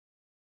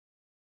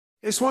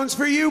This one's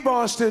for you,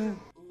 Boston.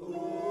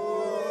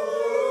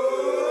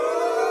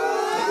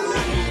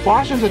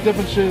 Boston's a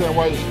different city than it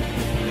was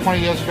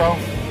 20 years ago.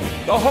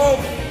 The hope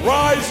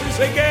rises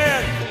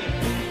again,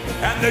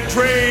 and the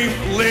dream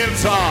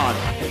lives on.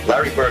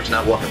 Larry Bird's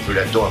not walking through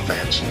that door,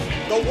 fans.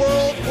 The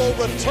world will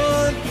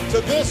return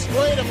to this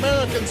great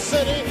American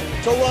city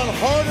to run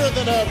harder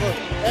than ever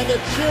and to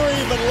cheer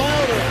even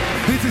louder.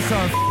 This is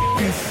our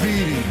f***ing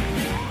city.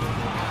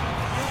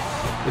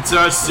 It's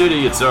our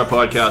city, it's our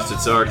podcast,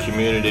 it's our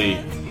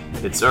community,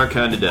 it's our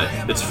kind of day.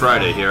 It's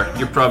Friday here.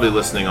 You're probably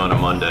listening on a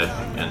Monday,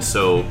 and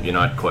so you're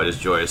not quite as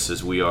joyous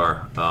as we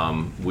are.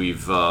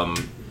 We've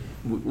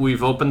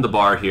opened the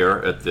bar here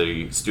at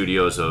the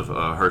studios of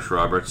Hirsch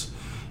Roberts,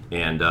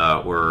 and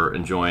we're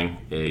enjoying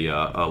a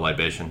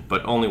libation,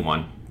 but only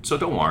one, so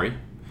don't worry.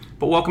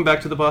 But welcome back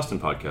to the Boston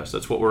Podcast.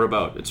 That's what we're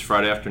about. It's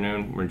Friday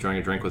afternoon. We're enjoying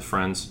a drink with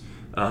friends,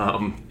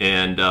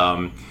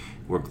 and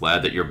we're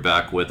glad that you're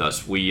back with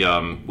us. We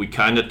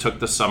kind of took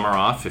the summer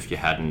off, if you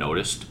hadn't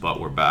noticed, but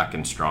we're back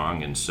and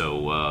strong. And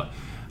so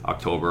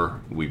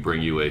October, we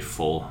bring you a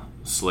full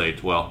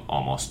slate. Well,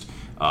 almost.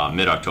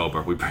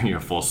 Mid-October, we bring you a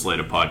full slate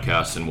of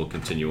podcasts, and we'll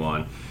continue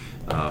on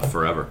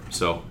forever.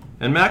 So,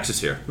 and Max is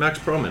here. Max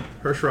Proman,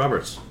 Hirsch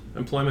Roberts,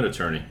 employment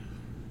attorney.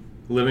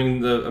 Living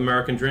the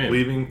American dream.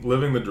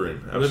 Living the dream.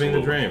 Absolutely. Living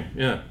the dream.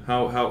 Yeah.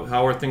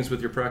 How are things with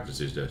your practice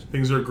these days?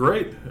 Things are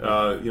great.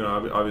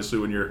 Obviously,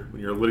 when you're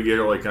a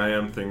litigator like I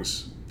am,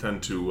 things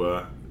tend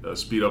to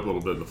speed up a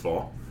little bit in the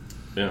fall.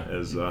 Yeah.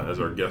 As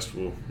our guest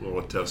will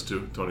attest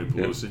to, Tony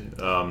Pelusi.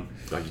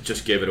 Yeah. You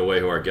just gave it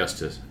away who our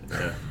guest is.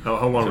 Yeah.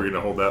 How long were you going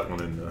to hold that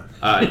one in?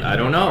 I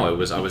don't know. I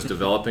was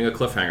developing a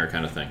cliffhanger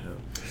kind of thing. Yeah.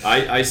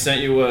 I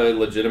sent you a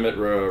legitimate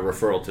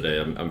referral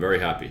today. I'm very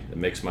happy. It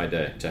makes my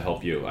day to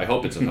help you. I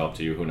hope it's a help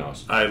to you. Who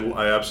knows? I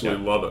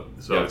absolutely love it.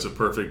 So It's a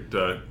perfect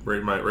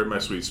right my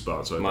sweet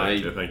spot. So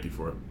I thank you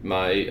for it.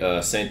 My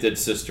sainted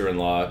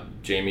sister-in-law,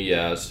 Jamie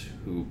Yaz,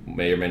 who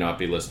may or may not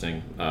be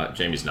listening.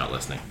 Jamie's not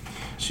listening.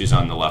 She's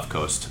on the left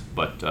coast,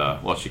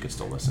 but she could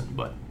still listen.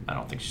 But I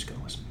don't think she's going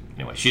to listen.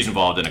 Anyway, she's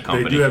involved in a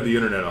company. They do have the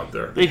internet out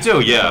there. They do,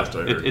 yeah.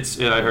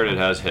 I heard it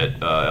has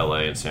hit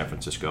L.A. and San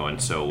Francisco,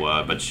 and so.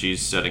 But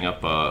she's setting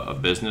up a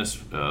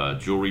business,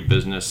 jewelry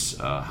business,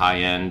 high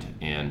end,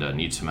 and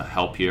needs some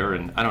help here.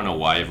 And I don't know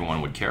why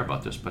everyone would care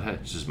about this, but hey,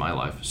 this is my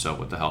life, so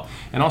what the hell?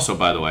 And also,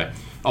 by the way,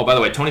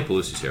 Tony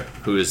Pelusi's here,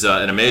 who is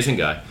an amazing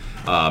guy,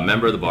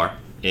 member of the bar.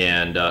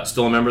 And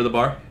still a member of the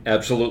bar?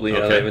 Absolutely.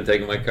 Okay. I haven't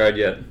taken my card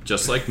yet.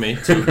 Just like me.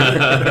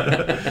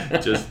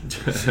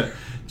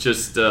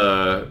 Just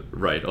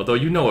right. Although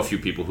you know a few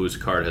people whose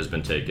card has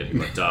been taken.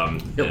 But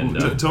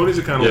Tony's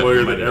the kind of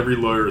lawyer that every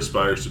lawyer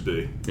aspires to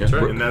be. Yeah. That's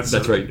right. And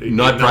that's right. A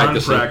Not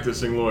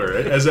non-practicing lawyer,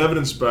 as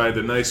evidenced by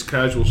the nice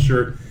casual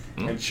shirt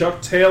and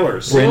Chuck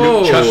Taylors. Brand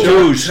new Chuck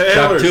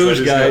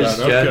Taylors, guys.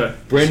 Okay.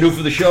 Brand new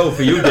for the show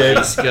for you, Dave.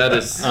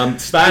 I'm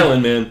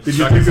styling, man. Did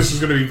you think this was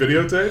going to be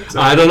videotaped?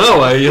 I don't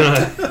know.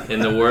 In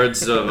the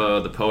words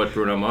of the poet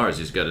Bruno Mars,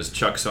 he's got his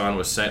Chucks on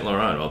with Saint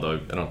Laurent. Although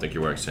I don't think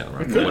you're wearing Saint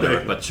Laurent.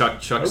 Whatever. But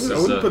Chucks I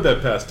wouldn't put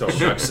that past Tony.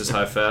 Chucks is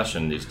high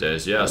fashion these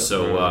days. Yeah.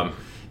 So.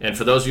 And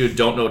for those of you who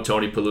don't know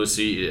Tony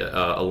Pelusi,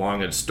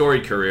 along a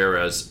storied career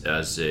as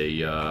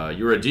you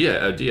were a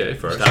DA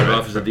first. Started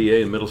off as a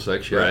DA in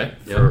Middlesex, yeah. Right.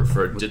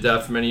 Yep. Did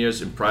that for many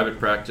years in private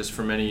practice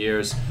for many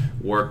years.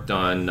 Worked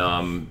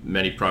on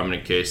many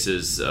prominent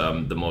cases.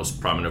 The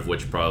most prominent of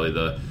which probably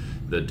the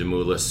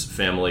Demoulas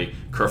family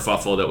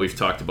kerfuffle that we've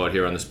talked about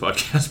here on this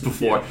podcast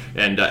before.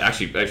 Yeah. And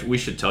actually, we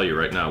should tell you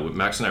right now.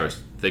 Max and I were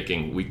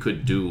thinking we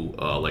could do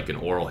like an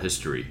oral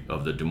history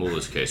of the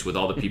Demoulas case with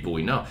all the people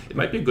we know. It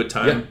might be a good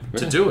time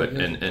to do it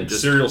and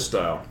just serial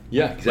style.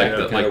 Yeah,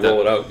 exactly. Kind of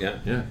roll it out.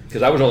 Yeah.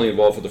 Because I was only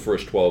involved for the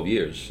first 12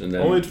 years, and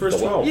then only the first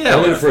 12. Yeah,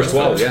 only the first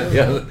 12.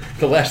 Yeah.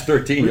 The last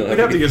 13. We'd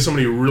have to get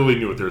somebody who really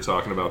knew what they were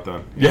talking about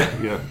then.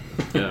 Yeah.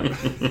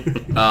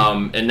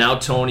 And now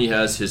Tony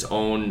has his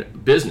own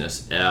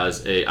business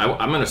as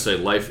I'm going to say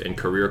life and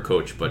career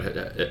coach, but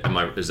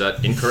is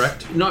that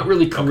incorrect? Not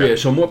really career,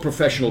 so more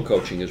professional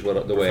coaching is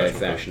the way I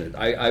fashion it.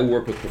 I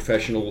work with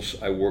professionals,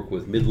 I work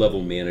with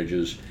mid-level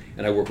managers,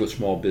 and I work with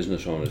small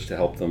business owners to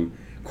help them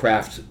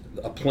craft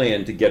a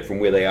plan to get from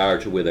where they are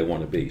to where they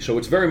want to be. So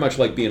it's very much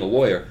like being a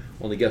lawyer,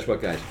 only guess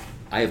what, guys?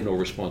 I have no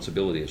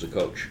responsibility as a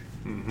coach.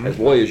 Mm-hmm. As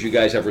lawyers, you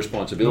guys have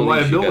responsibilities. No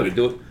liability. You got to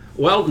do it.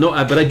 Well, no,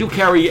 but I do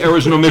carry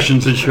errors and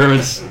omissions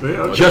insurance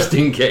just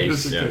in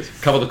case.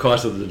 Cover the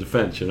cost of the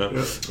defense, you know?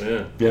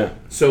 Yeah.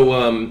 So,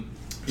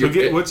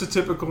 what's a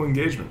typical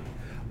engagement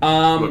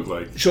look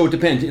like? So it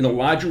depends. In a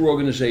larger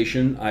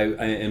organization,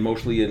 and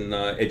mostly in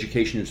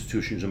education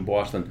institutions in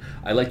Boston,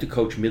 I like to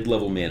coach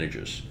mid-level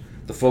managers,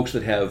 the folks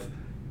that have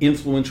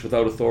influence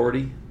without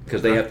authority,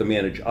 because they have to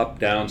manage up,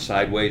 down,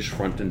 sideways,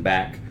 front and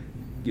back,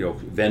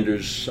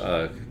 vendors,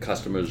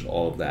 customers,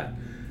 all of that.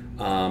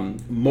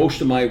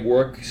 Most of my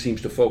work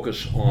seems to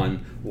focus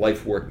on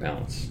life-work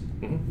balance.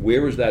 Mm-hmm.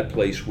 Where is that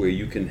place where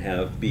you can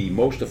be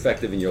most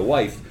effective in your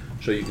life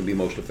so you can be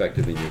most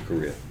effective in your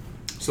career?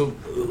 So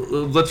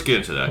let's get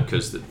into that,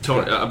 because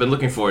Tony, I've been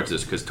looking forward to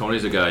this, because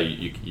Tony's a guy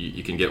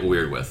you can get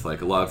weird with,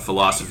 like a lot of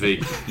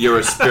philosophy. You're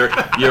a spirit.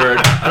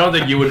 I don't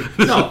think you would.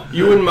 No,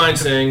 you wouldn't mind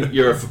saying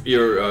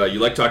you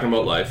like talking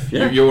about life.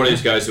 Yeah. You're one of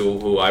these guys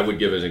who I would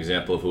give as an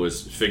example of who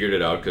has figured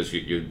it out, because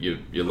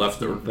you left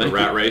the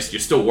rat race. You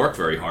still work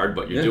very hard,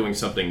 but you're doing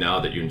something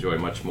now that you enjoy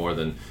much more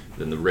than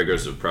the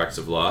rigors of practice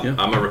of law. Yeah.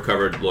 I'm a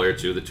recovered lawyer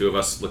too. The two of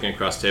us looking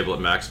across the table at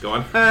Max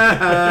going,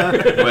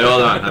 wait,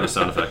 hold on, have a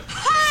sound effect.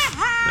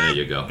 There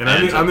you go. And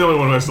I'm the only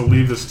one who has to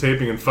leave this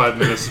taping in 5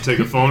 minutes to take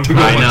a phone call.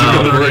 I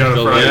know. On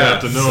a Friday Yeah.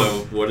 afternoon.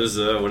 So what does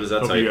that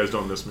Hope tell you you? guys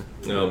don't miss me.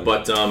 No,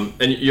 but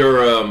and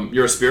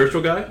you're a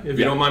spiritual guy, if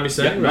you don't mind me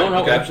saying. Yeah. Right?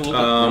 No, Okay.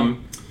 absolutely.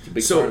 It's a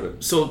big part of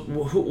it. So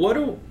what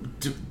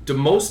do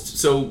most?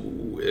 So,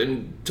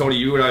 and Tony,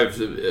 you and I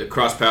have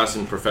crossed paths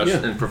in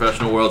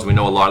professional worlds. We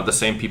know a lot of the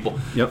same people.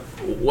 Yep.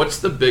 What's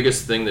the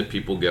biggest thing that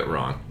people get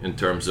wrong in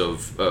terms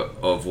of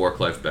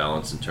work-life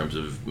balance, in terms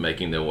of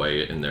making their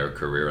way in their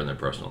career and their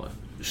personal life?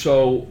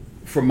 So,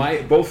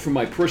 both from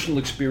my personal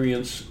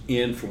experience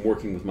and from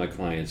working with my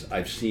clients,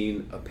 I've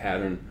seen a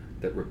pattern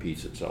that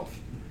repeats itself.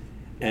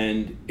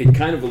 And it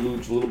kind of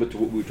alludes a little bit to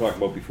what we were talking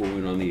about before we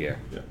went on the air.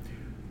 Yeah.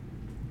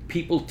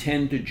 People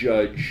tend to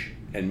judge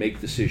and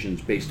make decisions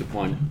based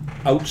upon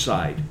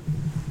outside,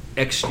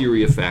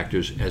 exterior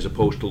factors as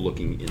opposed to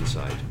looking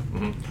inside.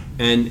 Mm-hmm.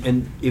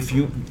 And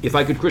if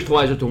I could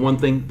crystallize it to one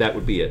thing, that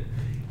would be it.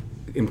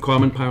 In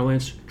common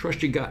parlance,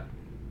 trust your gut.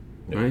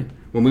 Yep. Right?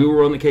 When we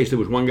were on the case, there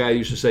was one guy who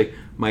used to say,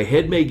 "My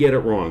head may get it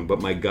wrong, but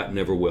my gut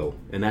never will,"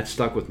 and that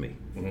stuck with me.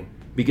 Mm-hmm.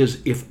 Because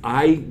if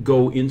I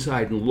go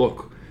inside and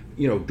look,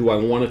 do I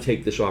want to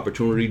take this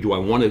opportunity? Do I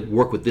want to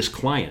work with this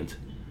client?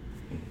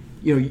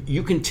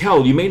 You can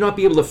tell. You may not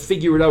be able to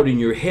figure it out in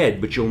your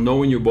head, but you'll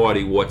know in your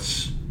body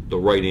what's the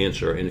right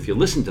answer. And if you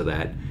listen to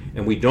that,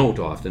 and we don't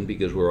often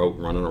because we're out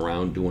running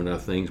around doing our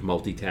things,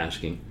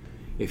 multitasking,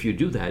 if you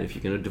do that, if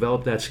you're going to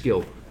develop that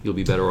skill, you'll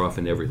be better off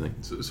in everything.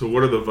 So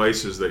what are the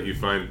vices that you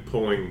find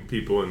pulling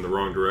people in the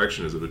wrong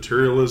direction? Is it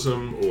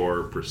materialism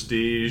or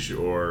prestige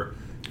or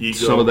ego?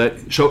 Some of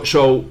that.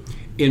 So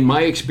in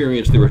my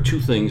experience, there are two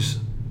things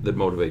that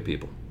motivate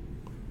people.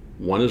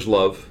 One is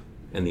love,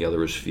 and the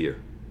other is fear.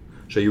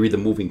 So you're either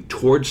moving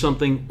towards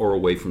something or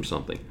away from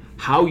something.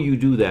 How you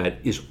do that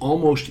is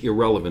almost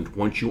irrelevant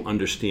once you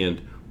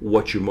understand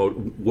what's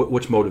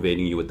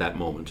motivating you at that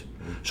moment.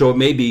 So it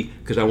may be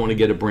because I want to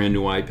get a brand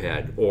new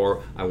iPad,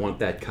 or I want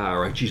that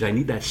car, or geez, I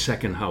need that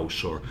second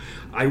house, or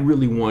I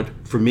really want,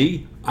 for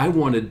me, I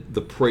wanted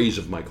the praise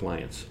of my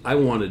clients. I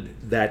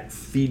wanted that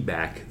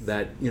feedback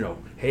that,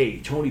 hey,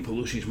 Tony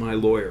Pelusi's my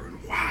lawyer,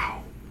 and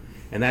wow.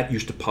 And that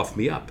used to puff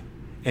me up.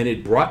 And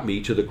it brought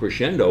me to the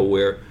crescendo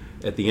where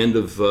at the end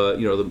of the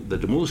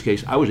DeMoulas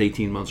case, I was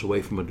 18 months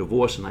away from a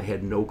divorce, and I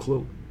had no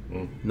clue,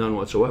 none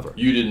whatsoever.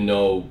 You didn't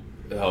know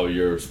how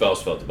your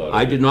spouse felt about it.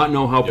 I did not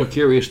know how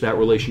precarious that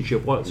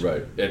relationship was.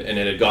 Right, and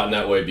it had gotten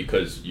that way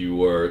because you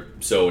were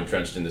so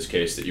entrenched in this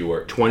case that you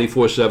were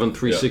 24/7,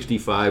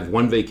 365,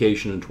 one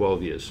vacation in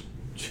 12 years.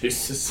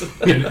 Jesus.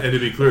 and to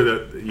be clear,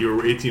 that you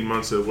were 18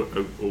 months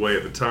away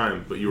at the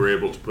time, but you were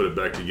able to put it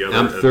back together.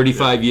 I'm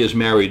 35 years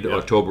married,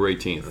 October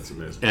 18th. That's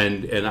amazing.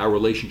 And our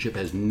relationship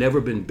has never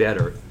been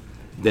better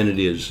than it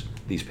is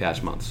these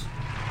past months.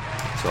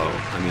 So,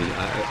 I mean,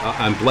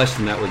 I'm blessed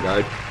in that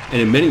regard.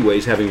 And in many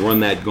ways, having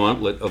run that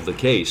gauntlet of the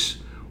case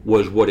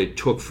was what it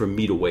took for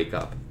me to wake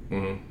up.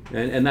 Mm-hmm.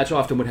 And that's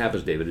often what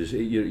happens, David, is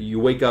you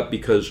wake up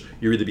because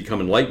you either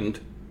become enlightened,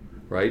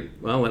 right?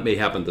 Well, that may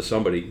happen to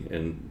somebody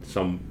in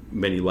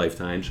many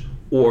lifetimes,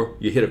 or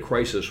you hit a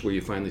crisis where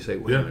you finally say,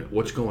 wait a minute,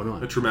 what's going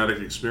on? A traumatic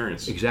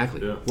experience.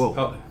 Exactly. Yeah.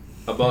 Whoa.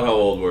 About how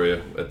old were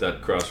you at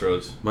that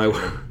crossroads? My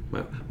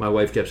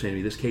wife kept saying to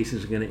me, this case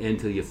isn't going to end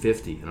till you're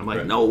 50. And I'm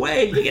like, no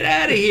way, you get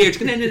out of here. It's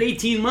going to end in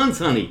 18 months,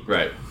 honey.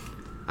 Right.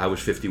 I was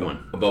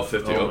 51. About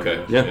 50,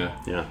 okay.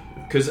 Yeah.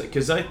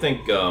 Because I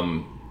think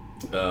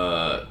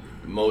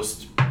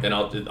most, and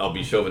I'll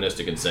be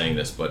chauvinistic in saying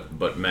this,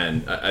 but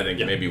men, I think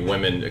maybe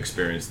women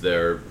experience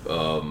their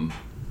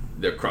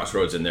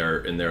crossroads in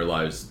their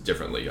lives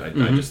differently. I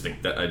just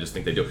think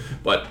they do.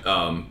 But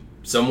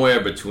somewhere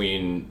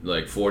between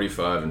like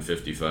 45 and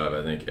 55,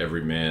 I think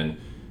every man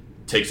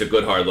takes a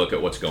good hard look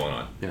at what's going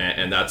on,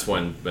 and that's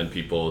when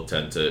people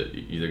tend to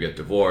either get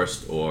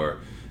divorced or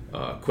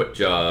quit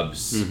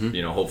jobs.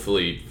 Mm-hmm.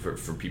 Hopefully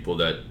for people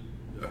that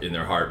in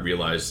their heart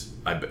realize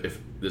if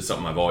this is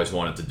something I've always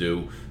wanted to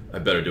do, I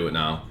better do it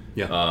now.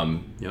 Yeah.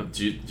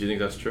 Do you think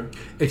that's true?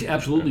 It's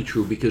absolutely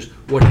true, because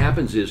what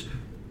happens is,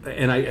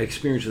 and I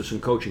experienced this in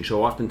coaching,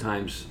 so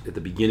oftentimes at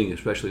the beginning,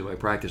 especially of my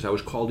practice, I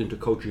was called in to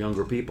coach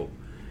younger people.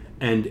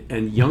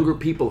 And younger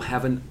people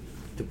haven't,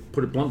 to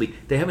put it bluntly,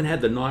 they haven't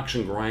had the knocks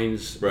and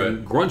grinds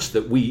and grunts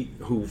that we,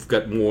 who've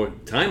got more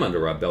time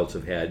under our belts,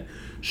 have had.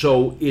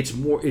 So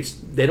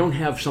they don't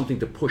have something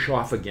to push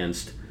off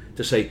against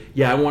to say,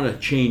 yeah, I want to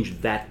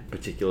change that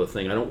particular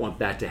thing. I don't want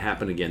that to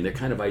happen again. They're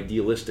kind of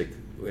idealistic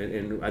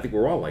and I think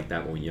we're all like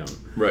that when we're young.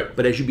 Right.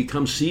 But as you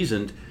become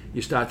seasoned,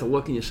 you start to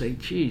look and you say,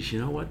 geez, you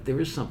know what, there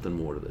is something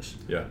more to this.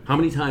 Yeah. How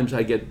many times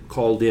I get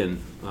called in,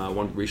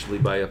 one recently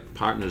by a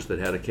partners that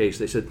had a case,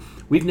 they said,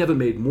 we've never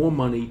made more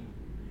money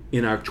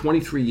in our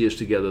 23 years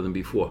together than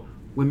before.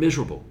 We're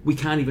miserable. We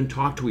can't even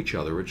talk to each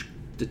other. It's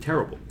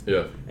terrible.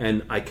 Yeah.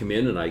 And I come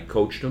in and I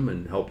coached them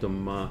and helped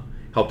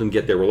them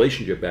get their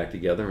relationship back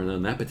together. And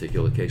in that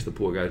particular case, the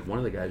poor guy, one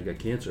of the guys got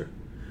cancer.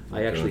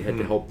 I actually had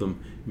to help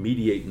them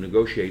mediate and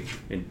negotiate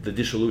and the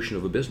dissolution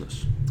of a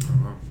business.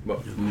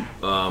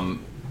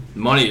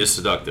 Money is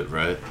seductive,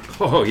 right?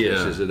 Oh yes,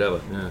 Yeah. is it ever?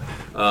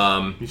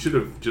 Yeah. You should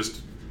have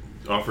just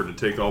offered to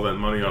take all that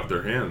money off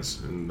their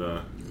hands and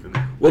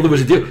Well,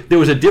 there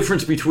was a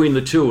difference between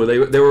the two.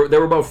 They were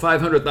about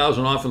 $500,000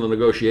 off in the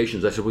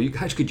negotiations. I said, well, you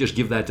guys could just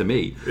give that to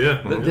me.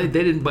 Yeah. They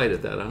didn't bite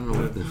at that. I don't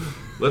know.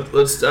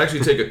 Let's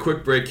actually take a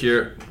quick break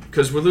here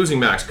because we're losing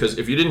Max. Because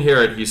if you didn't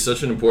hear it, he's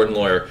such an important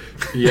lawyer.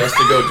 He has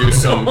to go do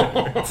some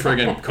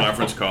friggin'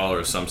 conference call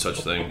or some such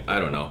thing. I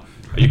don't know.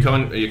 Are you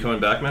coming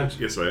back, Max?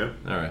 yes, I am.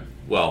 All right.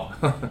 Well,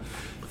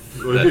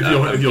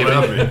 If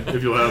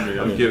you'll have me.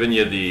 I'm giving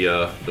you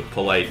the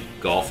coming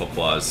golf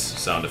applause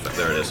sound effect.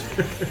 There it is.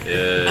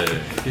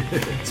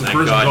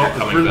 Thank God you're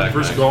coming back,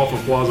 First Max. golf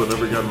applause I've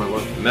ever got in my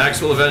life.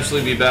 Max will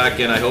eventually be back,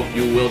 and I hope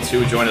you will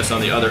too. Join us on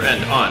the other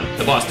end on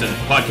the Boston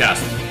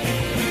Podcast.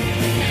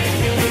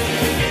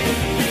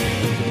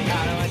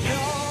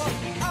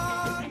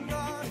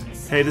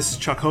 Hey, this is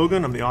Chuck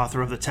Hogan. I'm the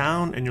author of The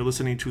Town, and you're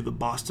listening to the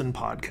Boston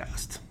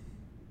Podcast.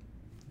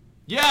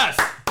 Yes!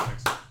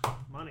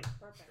 Money.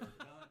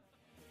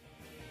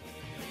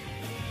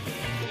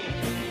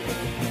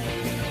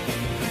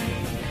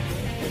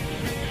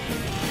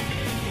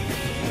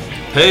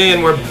 Hey,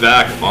 and we're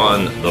back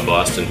on the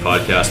Boston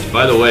Podcast.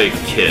 By the way,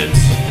 kids,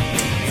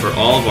 for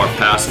all of our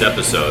past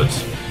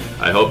episodes,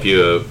 I hope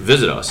you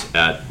visit us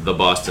at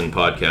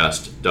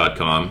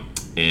thebostonpodcast.com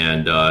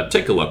and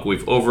take a look.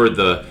 Over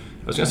the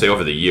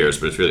years,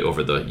 but it's really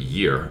over the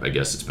year. I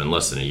guess it's been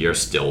less than a year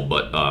still,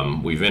 but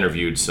we've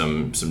interviewed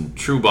some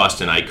true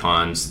Boston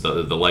icons,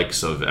 the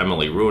likes of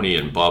Emily Rooney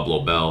and Bob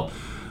Lobel,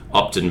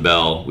 Upton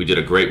Bell. We did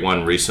a great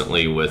one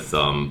recently with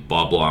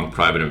Bob Long,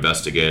 private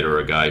investigator,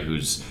 a guy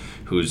who's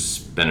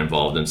been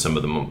involved in some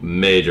of the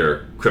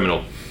major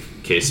criminal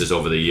cases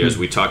over the years.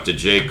 We talked to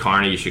Jay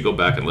Carney. You should go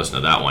back and listen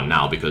to that one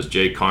now because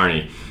Jay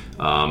Carney,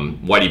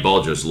 Whitey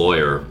Bulger's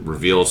lawyer,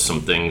 reveals some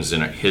things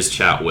in his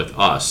chat with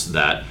us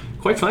that,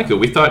 quite frankly,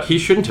 we thought he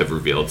shouldn't have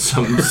revealed.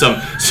 Some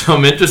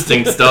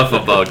interesting stuff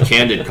about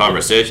candid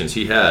conversations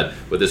he had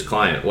with his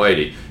client,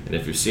 Whitey. And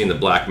if you've seen the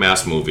Black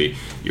Mass movie,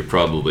 you're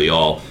probably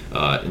all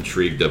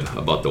intrigued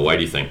about the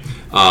Whitey thing.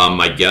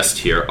 Our guest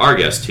here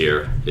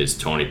is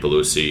Tony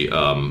Pelusi,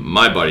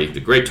 my buddy, the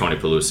great Tony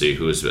Pelusi,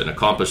 who is an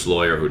accomplished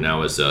lawyer who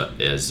now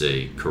has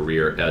a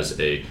career as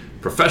a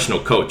professional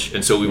coach.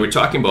 And so we were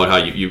talking about how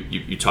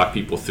you talk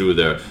people through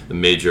the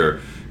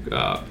major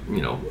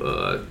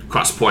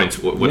cross points.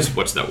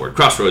 What's that word?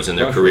 Crossroads in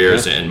their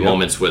careers and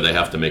moments where they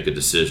have to make a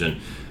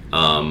decision.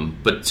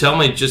 But tell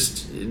me,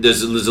 just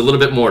there's a little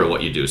bit more to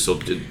what you do. So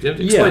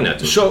explain that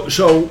to me.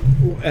 So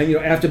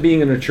after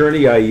being an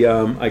attorney,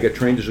 I got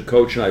trained as a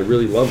coach, and I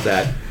really love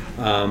that.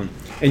 And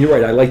you're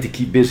right. I like to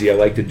keep busy. I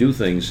like to do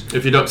things.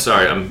 If you don't,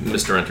 sorry, I'm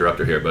Mr.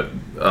 Interrupter here, but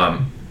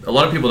a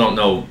lot of people don't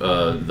know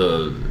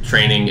the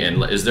training.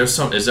 And is there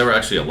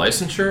actually a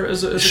licensure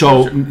as a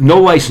coach? No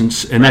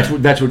license, and that's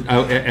what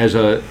as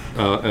an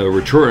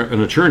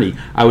attorney,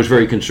 I was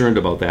very concerned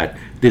about that.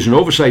 There's an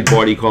oversight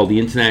body called the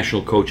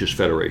International Coaches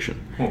Federation.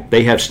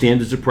 They have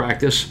standards of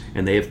practice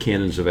and they have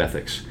canons of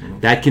ethics.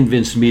 That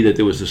convinced me that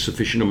there was a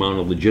sufficient amount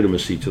of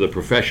legitimacy to the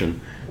profession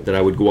that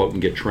I would go out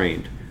and get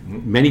trained.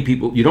 Many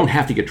people, you don't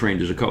have to get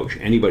trained as a coach.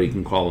 Anybody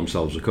can call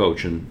themselves a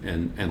coach,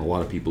 and a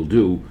lot of people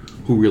do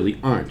who really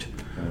aren't.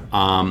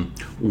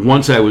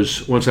 Once I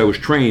was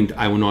trained,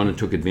 I went on and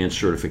took advanced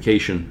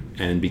certification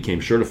and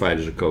became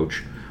certified as a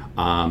coach.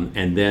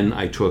 And then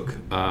I took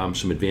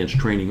some advanced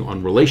training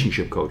on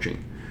relationship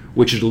coaching,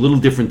 which is a little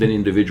different than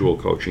individual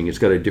coaching. It's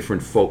got a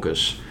different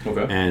focus,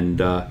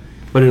 and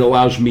but it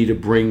allows me to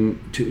bring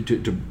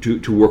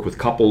to work with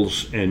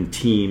couples and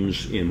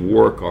teams in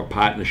work or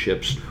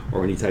partnerships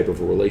or any type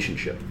of a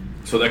relationship.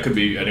 So that could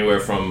be anywhere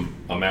from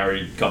a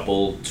married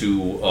couple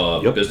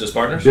to business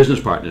partners? Business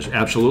partners,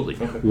 absolutely.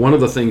 Okay. One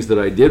of the things that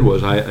I did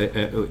was, I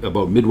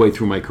about midway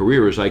through my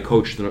career, is I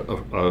coached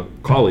a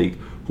colleague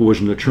who was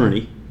an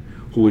attorney,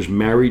 who was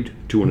married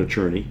to an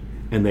attorney,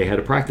 and they had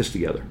a practice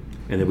together,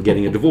 and they were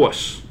getting a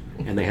divorce,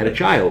 and they had a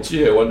child.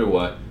 Gee, I wonder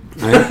what.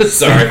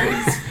 Sorry,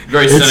 it's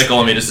very cynical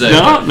of me to say.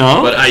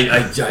 No. But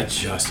I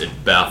just, it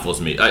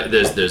baffles me. I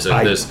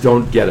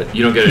don't get it.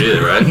 You don't get it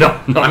either, right?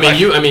 No.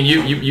 I mean,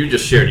 you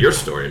just shared your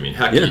story. I mean,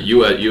 heck,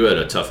 you had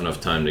a tough enough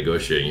time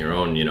negotiating your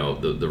own,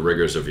 the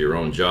rigors of your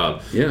own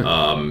job,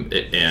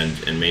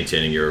 and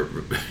maintaining your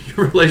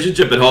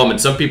relationship at home.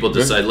 And some people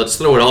decide, let's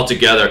throw it all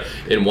together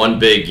in one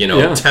big,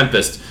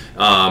 tempest.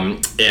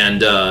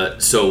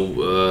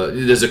 So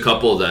there's a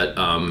couple that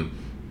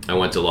I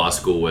went to law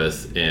school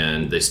with,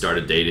 and they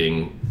started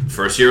dating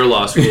first year of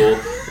law school,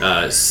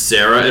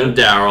 Sarah and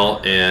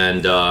Daryl,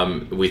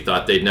 and we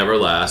thought they'd never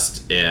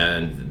last,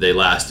 and they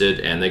lasted,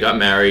 and they got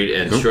married,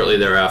 and shortly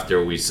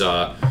thereafter we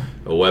saw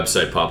a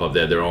website pop up.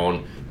 They had their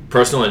own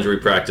personal injury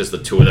practice, the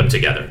two of them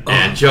together,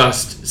 and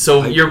just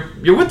so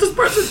you're with this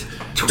person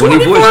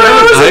 24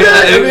 hours a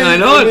day. I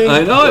know it.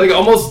 Like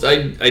almost,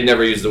 I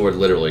never use the word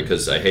literally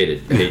because I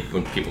hate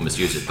when people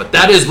misuse it, but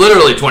that is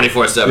literally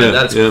 24/7.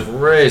 That's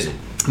crazy.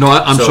 No,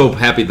 I'm so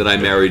happy that I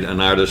married an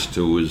artist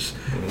who was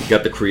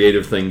got the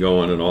creative thing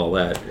going and all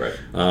that.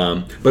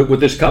 Right. But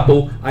with this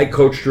couple, I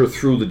coached her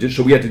through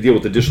so we had to deal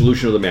with the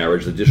dissolution of the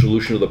marriage, the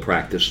dissolution of the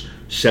practice,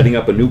 setting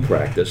up a new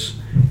practice,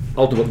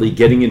 ultimately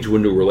getting into a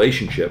new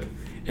relationship.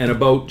 And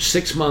about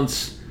 6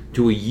 months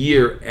to a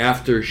year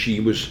after she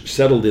was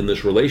settled in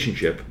this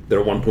relationship, that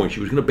at one point she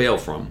was going to bail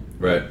from,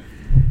 Right.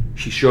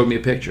 she showed me a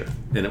picture,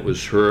 and it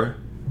was her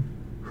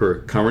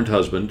current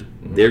husband,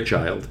 their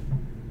child,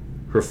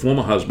 her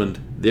former husband,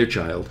 their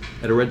child,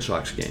 at a Red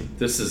Sox game.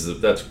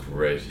 That's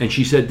great. And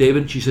she said,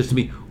 David, she says to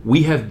me,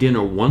 we have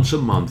dinner once a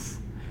month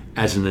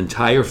as an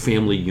entire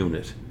family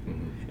unit.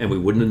 And we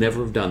wouldn't have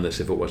never have done this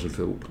if it wasn't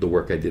for the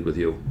work I did with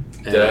you.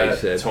 And I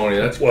said, Tony,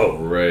 that's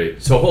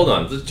great. So hold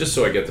on, just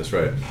so I get this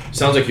right.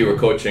 Sounds like you were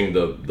coaching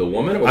the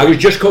woman? I was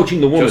just coaching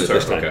the woman Just at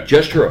this her, time. okay.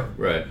 Just her.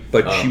 Right.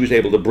 But she was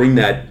able to bring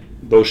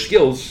those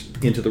skills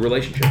into the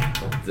relationship.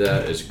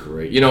 That is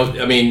great.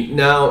 I mean,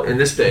 now in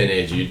this day and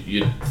age,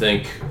 you'd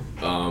think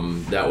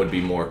that would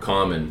be more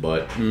common,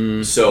 but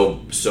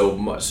so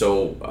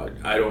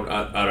I don't,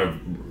 out of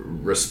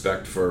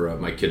respect for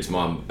my kid's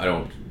mom, I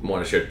don't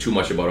want to share too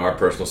much about our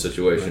personal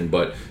situation. Right.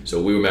 But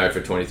so we were married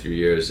for 23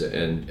 years,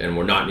 and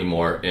we're not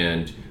anymore,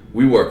 and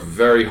we work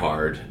very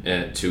hard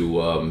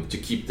to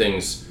keep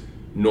things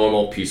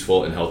normal,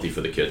 peaceful, and healthy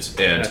for the kids.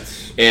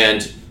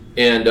 And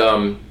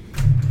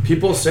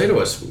people say to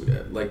us,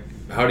 like,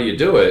 how do you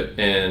do it?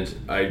 And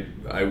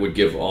I would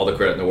give all the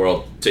credit in the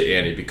world to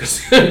Annie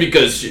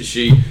because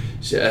she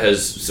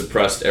has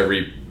suppressed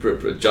every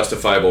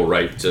justifiable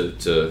right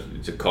to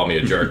call me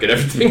a jerk and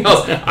everything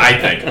else, I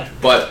think.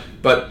 But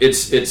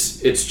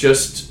it's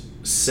just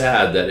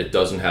sad that it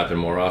doesn't happen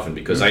more often,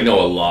 because I know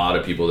a lot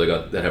of people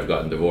that have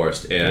gotten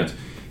divorced, and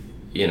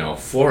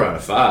 4 out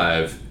of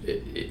 5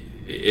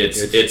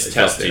 it's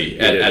testy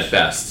at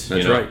best.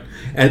 That's right.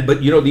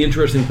 But the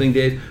interesting thing,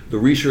 Dave, the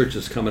research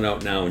that's coming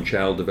out now in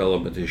child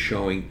development is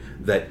showing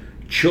that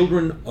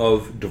children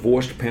of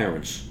divorced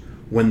parents,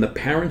 when the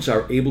parents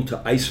are able to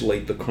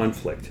isolate the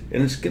conflict,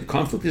 and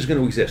conflict is going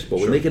to exist, but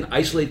when they can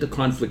isolate the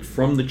conflict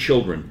from the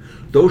children,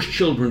 those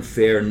children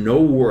fare no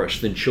worse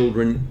than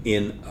children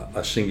in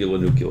a singular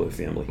nuclear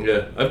family.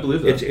 Yeah, I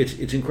believe that.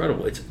 It's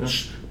incredible.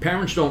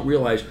 Parents don't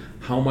realize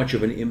how much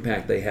of an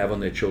impact they have on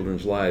their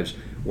children's lives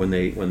when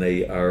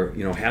they are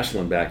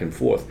hassling back and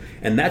forth,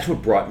 and that's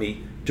what brought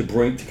me to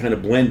kind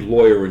of blend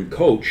lawyer and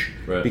coach,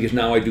 right, because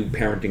now I do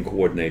parenting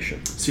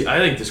coordination. See, I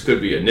think this could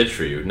be a niche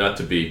for you, not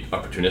to be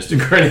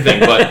opportunistic or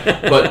anything,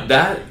 but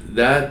that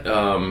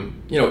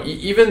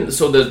even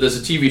so, there's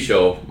a TV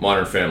show,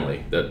 Modern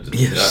Family.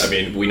 I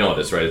mean, we know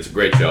this, right? It's a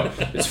great show.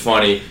 It's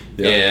funny,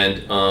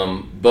 and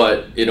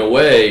but in a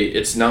way,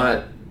 it's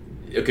not.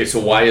 Okay, so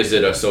why is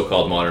it a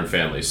so-called Modern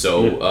Family?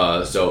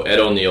 So so Ed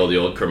O'Neill, the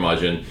old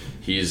curmudgeon,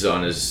 he's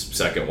on his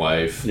second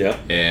wife. Yeah.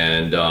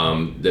 And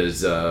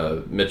there's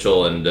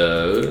Mitchell and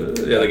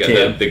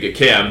Cam. the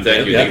Cam.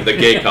 Thank you, Yeah. the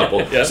gay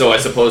couple. Yeah. So I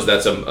suppose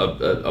that's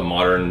a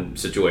modern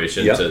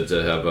situation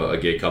to have a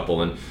gay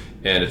couple, and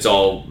it's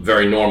all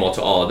very normal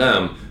to all of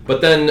them.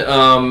 But then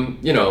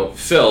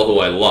Phil, who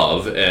I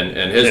love,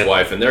 and his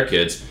wife and their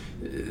kids.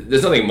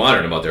 There's nothing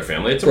modern about their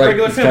family. It's a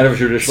regular family. Kind of a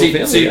traditional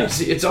family.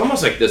 See, it's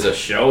almost like there's a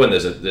show, and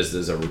is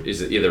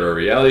it either a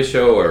reality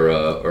show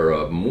or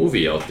a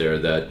movie out there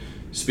that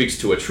speaks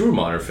to a true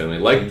modern family,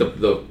 like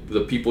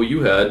the people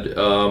you had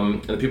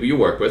and the people you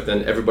worked with,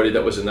 and everybody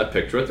that was in that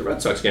picture at the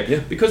Red Sox game. Yeah.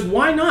 Because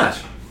why not?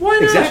 Why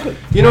not? Exactly.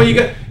 You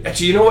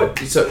know what?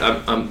 So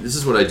this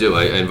is what I do.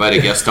 I invite a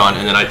guest on,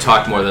 and then I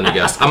talk more than the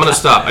guest. I'm going to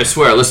stop. I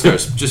swear,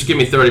 listeners, just give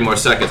me 30 more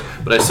seconds.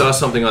 But I saw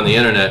something on the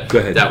internet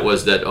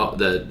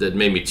that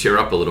made me tear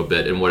up a little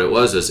bit. And what it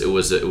was is it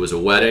was a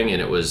wedding,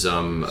 and it was you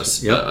know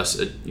what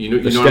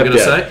I'm going to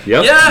say?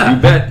 Yep. Yeah.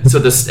 You bet. So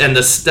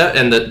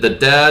the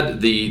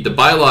dad, the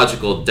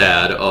biological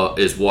dad,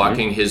 is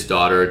walking his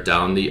daughter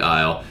down the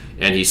aisle,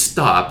 and he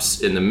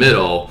stops in the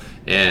middle.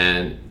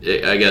 And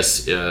I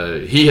guess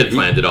he had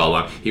planned it all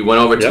along. He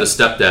went over to the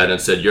stepdad and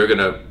said, "You're going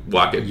to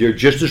walk it. You're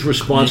just as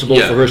responsible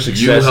for her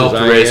success You helped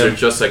as I raise am." her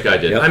just like I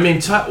did." Yep. I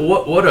mean,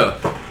 what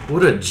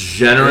a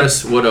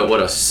generous, what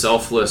a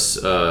selfless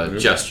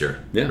gesture.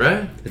 Yeah.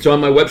 Right. It's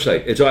on my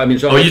website. It's on my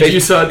you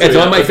saw it too, It's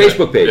on my okay.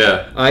 Facebook page.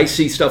 Yeah. I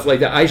see stuff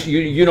like that. I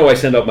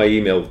send out my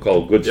email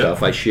called Good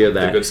Stuff. I share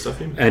that. The good stuff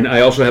email. And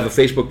I also have a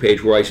Facebook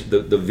page where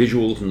the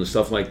visuals and the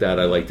stuff like that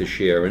I like to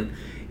share. And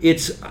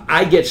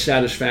I get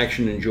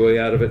satisfaction and joy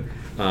out of it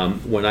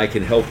when I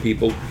can help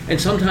people. And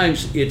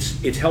sometimes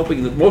it's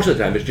helping them. Most of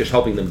the time, it's just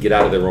helping them get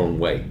out of their own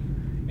way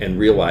and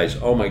realize,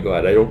 oh my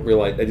God, I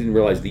didn't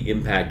realize the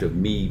impact of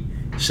me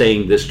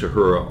saying this to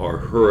her or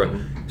her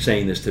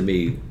saying this to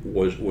me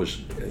was what's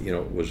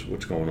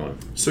going on.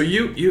 So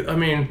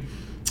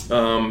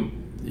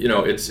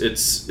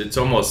it's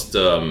almost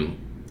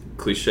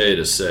cliche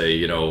to say,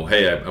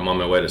 hey, I'm on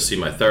my way to see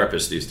my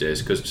therapist these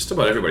days, because just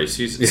about everybody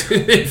sees it.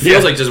 It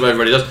feels like just about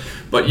everybody does.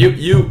 But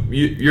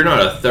you're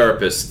not a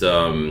therapist.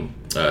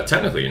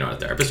 Technically, you're not a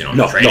therapist. You don't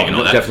have training and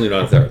all that. Definitely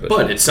not a therapist.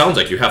 But it sounds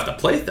like you have to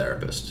play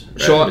therapist.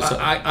 Right? So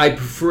I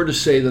prefer to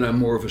say that I'm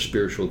more of a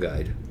spiritual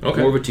guide,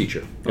 more of a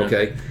teacher. Yeah.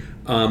 Okay.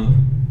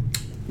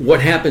 What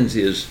happens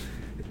is,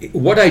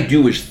 what I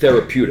do is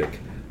therapeutic,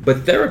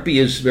 but therapy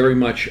is very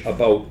much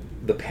about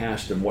the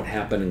past and what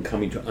happened and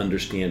coming to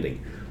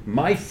understanding.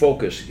 My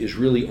focus is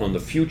really on the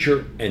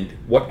future and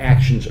what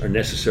actions are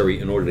necessary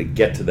in order to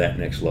get to that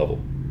next level.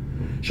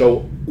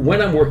 So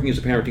when I'm working as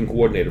a parenting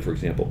coordinator, for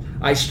example,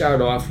 I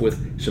start off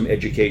with some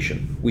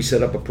education. We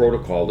set up a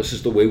protocol. This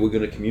is the way we're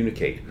going to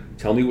communicate.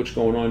 Tell me what's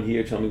going on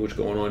here. Tell me what's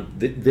going on.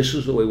 This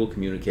is the way we'll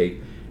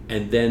communicate.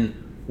 And then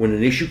when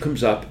an issue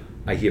comes up,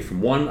 I hear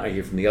from one, I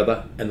hear from the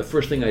other, and the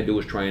first thing I do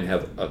is try and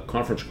have a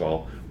conference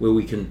call where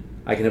I can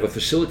have a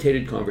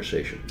facilitated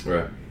conversation.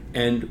 Right.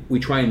 And we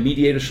try and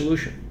mediate a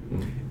solution.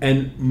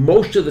 And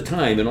most of the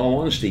time, in all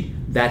honesty,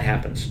 that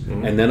happens.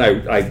 And then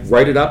I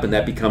write it up, and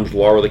that becomes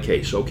law of the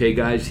case. Okay,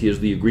 guys, here's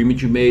the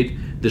agreement you made.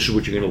 This is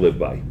what you're going to live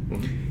by.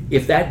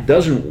 If that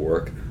doesn't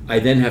work, I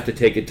then have to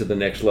take it to the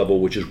next level,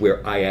 which is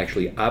where I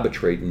actually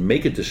arbitrate and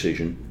make a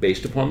decision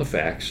based upon the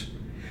facts.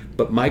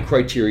 But my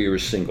criteria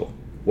is single.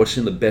 What's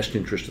in the best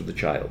interest of the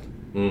child?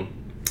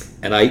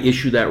 And I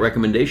issue that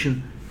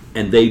recommendation,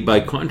 and they,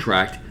 by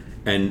contract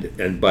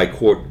and by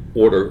court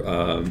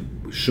order,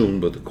 soon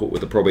with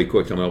the probate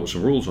court coming out with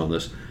some rules on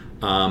this,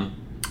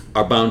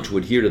 are bound to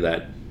adhere to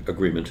that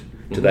agreement,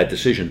 to that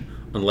decision,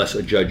 unless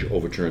a judge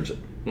overturns it.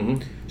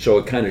 So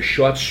it kind of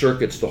short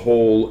circuits the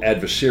whole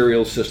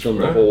adversarial system,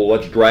 the whole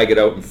let's drag it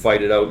out and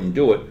fight it out and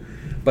do it.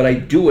 But I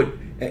do it,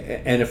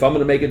 and if I'm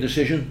going to make a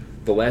decision,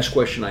 the last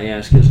question I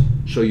ask is,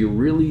 so you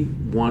really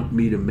want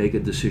me to make a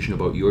decision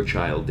about your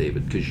child,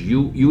 David? Because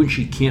you and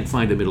she can't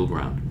find a middle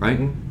ground,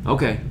 right?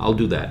 Okay, I'll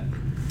do that.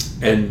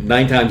 And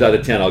 9 times out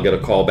of 10, I'll get a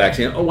call back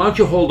saying, "Oh, why don't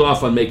you hold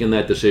off on making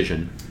that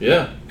decision?"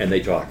 Yeah. And they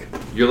talk.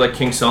 You're like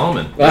King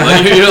Solomon. You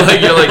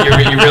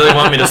really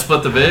want me to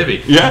split the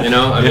baby? Yeah.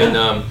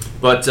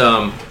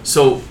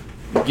 So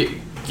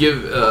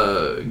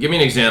give me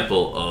an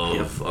example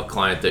of a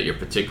client that you're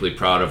particularly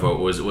proud of, or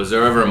was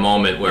there ever a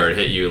moment where it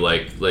hit you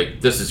like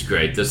this is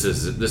great, this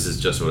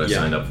is just what I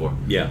signed up for?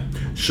 Yeah.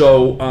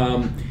 So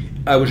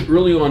I was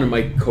early on in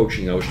my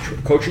coaching. I was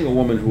coaching a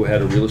woman who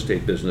had a real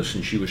estate business,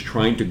 and she was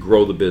trying to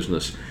grow the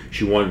business.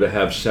 She wanted to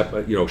have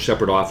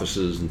separate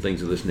offices and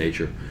things of this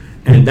nature,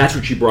 and that's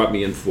what she brought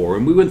me in for.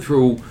 And we went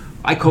through.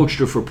 I coached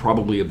her for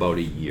probably about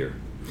a year,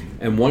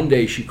 and one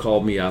day she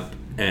called me up,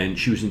 and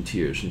she was in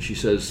tears, and she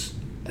says,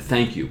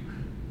 "Thank you."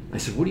 I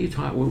said, "What are you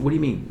talking? What do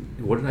you mean?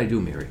 What did I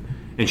do, Mary?"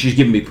 And she's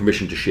given me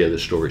permission to share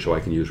this story, so I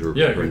can use her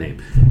name.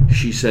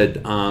 She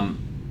said,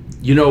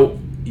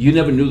 "You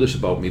never knew this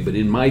about me, but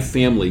in my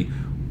family,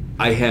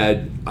 I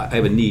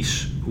have a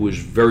niece who is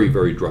very,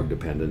 very drug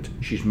dependent.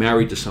 She's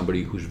married to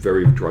somebody who's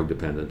very drug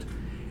dependent,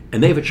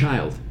 and they have a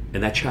child,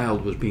 and that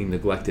child was being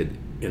neglected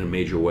in a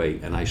major way,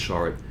 and I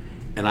saw it.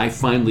 And I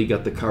finally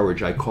got the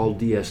courage. I called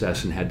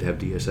DSS and had to have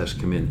DSS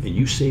come in, and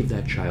you saved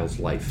that child's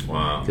life.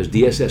 Wow. Because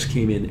DSS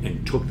came in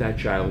and took that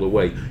child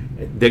away.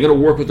 They're going to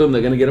work with them.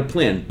 They're going to get a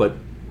plan,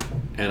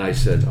 and I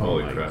said, oh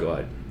Holy my crap.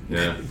 God.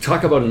 Yeah.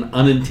 Talk about an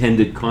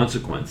unintended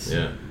consequence.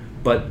 Yeah.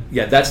 But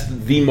yeah, that's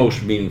the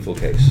most meaningful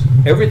case.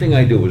 Everything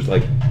I do is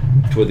like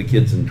toward the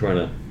kids and trying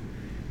to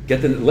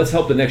let's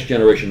help the next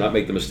generation not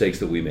make the mistakes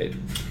that we made.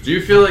 Do you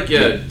feel like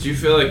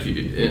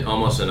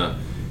almost in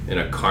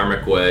a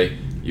karmic way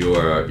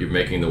you're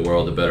making the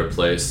world a better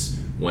place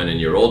when in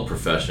your old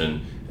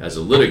profession as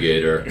a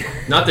litigator,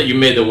 not that you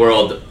made the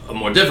world a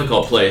more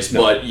difficult place,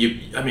 but you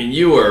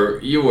were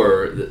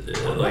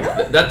like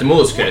that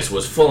DeMoulas case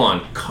was full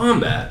on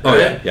combat. Right?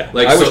 Oh yeah.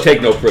 I was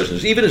take no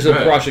prisoners. Even as a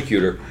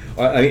prosecutor,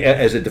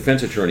 as a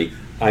defense attorney,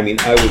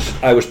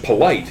 I was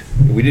polite.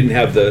 We didn't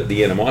have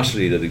the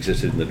animosity that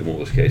existed in the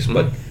DeMoulas case,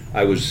 but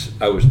I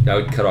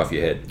would cut off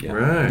your head. Yeah.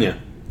 Right. Yeah.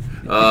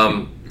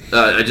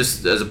 I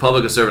just, as a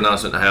public service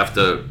announcement, I have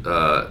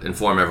to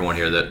inform everyone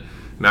here that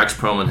Max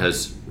Perlman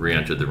has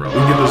re-entered the room. We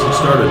can get this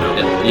started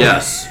now.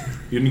 Yes.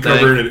 You didn't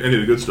cover any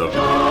of the good stuff. No.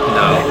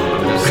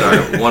 I'm just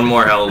sorry. One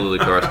more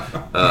hallelujah chorus.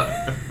 Okay.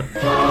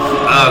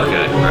 All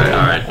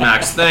right.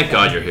 Max, thank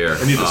God you're here.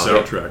 I need the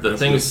soundtrack.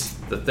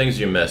 The things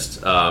you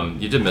missed.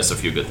 You did miss a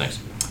few good things.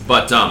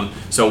 But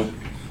so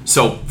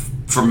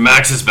for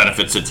Max's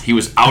benefit, since he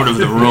was out of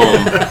the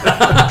room,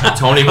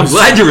 Tony was... I'm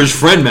glad you're his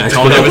friend, Max.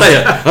 Tony was,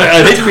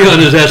 I hate to be on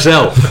his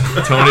SL.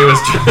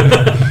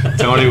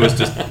 Tony was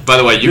just. By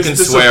the way, you can This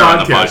is a swear on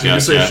the podcast. You can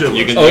podcast. say yeah. shitless.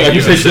 You can, Oh, I you can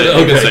can say say, shit-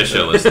 you can okay. say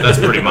shitless. That's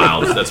pretty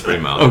mild. That's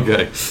pretty mild.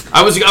 Okay.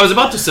 I was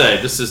about to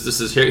say this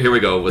is here we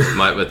go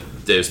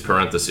with Dave's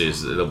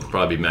parentheses. There'll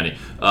probably be many.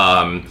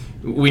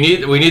 We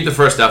need the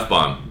first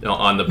F-bomb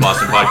on the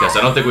Boston podcast.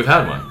 I don't think we've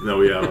had one. No,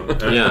 we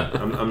haven't. Yeah.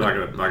 I'm not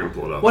gonna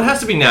pull it up. Well, it has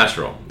to be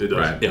natural. It does.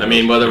 Right? Yeah. I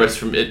mean, whether it's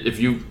from if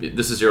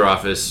this is your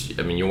office.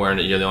 I mean, you're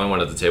the only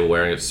one at the table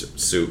wearing a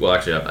suit. Well,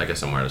 actually, I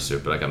guess I'm wearing a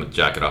suit, but I got my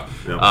jacket off.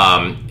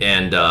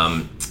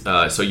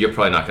 Yeah. So you're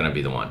probably not going to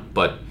be the one,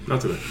 but.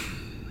 Not today.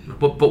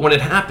 But when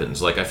it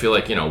happens, like I feel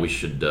like we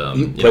should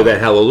Play that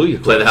Hallelujah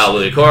chorus. play the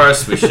Hallelujah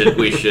chorus.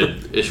 We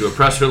should issue a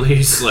press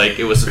release. Like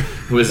it was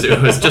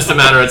just a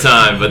matter of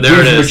time. But there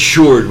We've it is.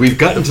 matured. We've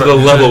gotten to the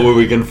level where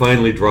we can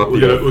finally drop We'll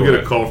the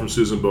get a call from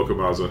Susan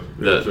Bocamaza.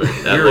 That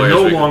You're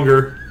no lawyer's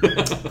longer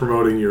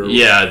promoting your.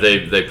 Yeah,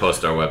 they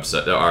post our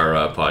website, our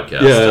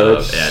podcast,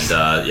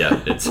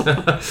 it's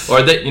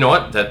or they, you know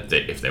what?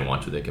 If they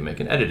want to, they can make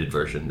an edited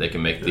version. They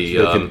can make the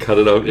They can cut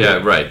it out.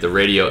 Yeah, right. The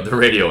radio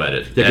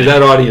edit. Yeah, because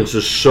that audience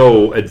is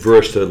so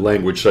adverse to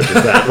language such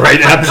as that, right?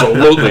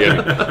 Absolutely. I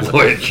mean,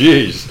 boy,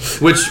 jeez.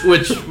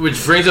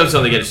 Which brings up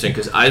something interesting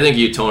because I think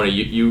you, Tony,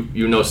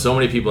 you know so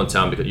many people in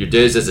town because your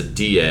days as a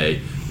DA.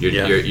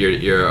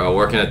 You're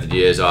working at the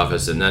DA's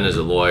office and then as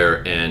a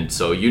lawyer, and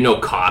so you know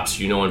cops,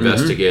 you know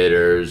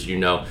investigators, you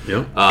know.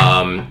 Yep.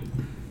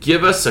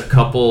 Give us a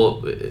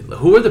couple.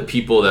 Who are the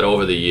people that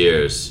over the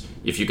years,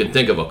 if you can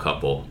think of a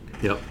couple,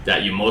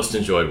 that you most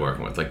enjoyed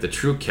working with, like the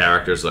true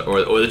characters,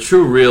 or the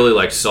true really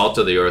like salt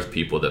of the earth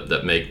people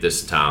that make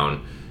this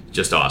town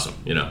just awesome,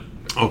 you know?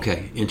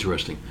 Okay,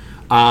 interesting.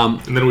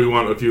 And then we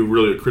want a few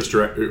really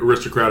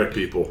aristocratic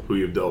people who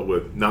you've dealt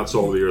with, not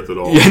salt of the earth at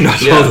all. Yeah, not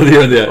salt of the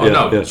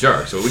earth.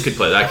 Sure. So we could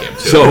play that game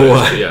too.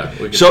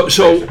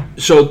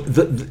 So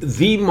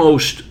the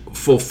most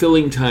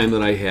fulfilling time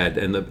that I had,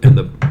 and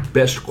the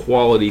best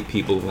quality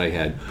people that I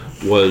had,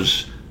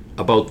 was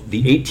about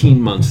the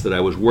 18 months that I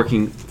was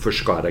working for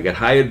Scott. I got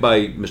hired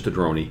by Mr.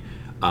 Droney.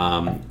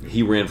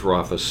 He ran for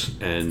office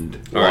and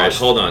all right,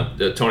 hold on,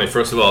 Tony.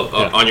 First of all,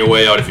 on your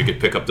way out, if you could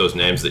pick up those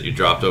names that you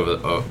dropped over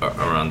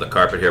around the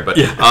carpet here, but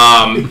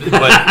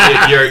but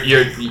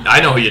I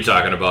know who you're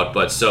talking about.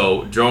 But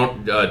so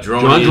John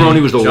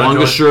Droney was the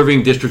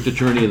longest-serving district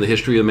attorney in the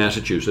history of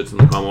Massachusetts, in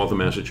the Commonwealth of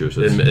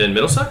Massachusetts. In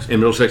Middlesex. In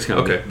Middlesex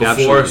County. Okay, right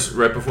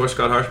before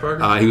Scott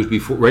Harshbarger. He was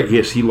before. Right.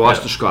 Yes, he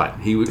lost to Scott.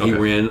 He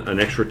ran an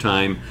extra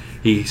time.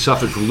 He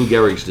suffered from Lou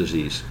Gehrig's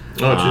disease.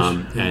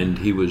 And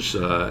he was,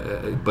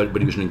 but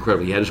he was an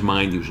incredible. He had his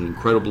mind. He was an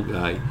incredible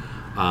guy.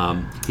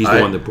 He's the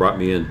one that brought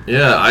me in.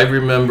 Yeah, I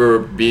remember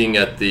being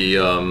at the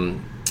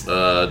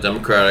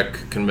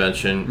Democratic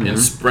convention in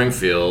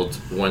Springfield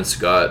when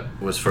Scott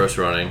was first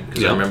running,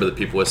 because I remember the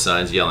people with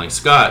signs yelling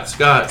 "Scott,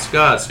 Scott,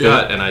 Scott,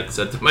 Scott," and I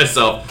said to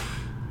myself,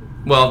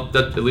 "Well,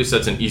 at least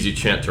that's an easy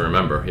chant to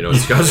remember." You know,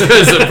 Scott's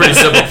pretty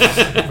simple.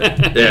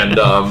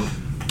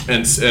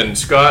 And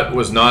Scott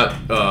was not.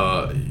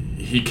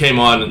 He came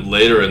on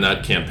later in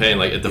that campaign.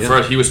 Like at the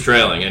first, he was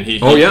trailing, and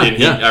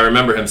I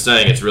remember him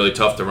saying it's really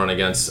tough to run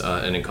against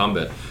an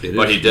incumbent,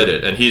 but he did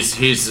it. And he's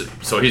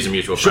a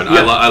mutual friend.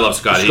 I love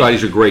Scott.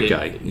 He's a great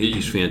guy.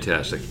 He's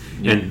fantastic.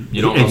 And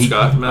you don't know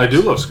Scott? Max? I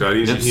do love Scott.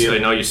 I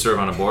know you serve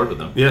on a board with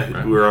him. Yeah,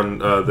 right? we're on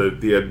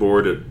the ed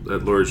board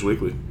at Lawyers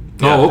Weekly.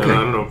 Oh, okay. And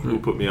I don't know who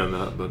put me on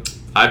that, but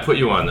I put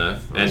you on that.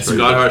 And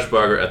Scott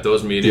Harshbarger at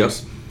those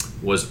meetings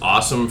was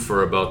awesome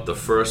for about the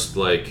first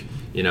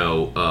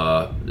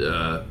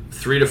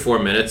 3 to 4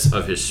 minutes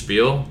of his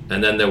spiel,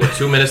 and then there were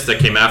 2 minutes that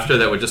came after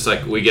that were just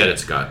like, "We get it,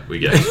 Scott. We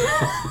get it."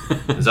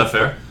 Is that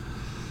fair?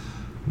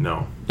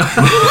 no.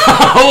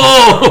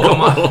 Oh,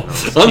 come on!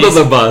 Under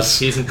the bus.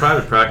 He's in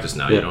private practice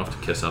now. You don't have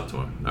to kiss up to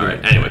him. All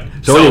right. Anyway.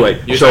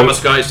 You're talking about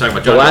Scott. He's talking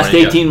about John the last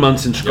Droney, 18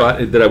 months in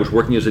Scott that I was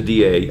working as a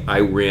DA,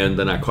 I ran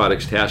the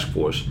narcotics task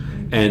force.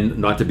 And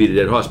not to beat a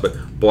dead horse,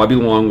 but Bobby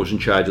Long was in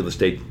charge of the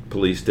state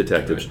police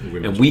detectives,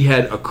 and we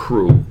had a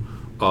crew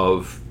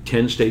of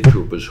 10 state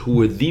troopers who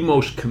were the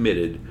most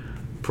committed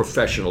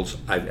professionals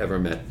I've ever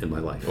met in my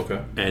life.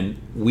 Okay.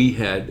 And we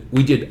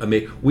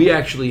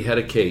actually had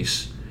a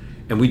case,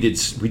 and we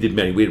did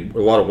many. We had a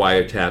lot of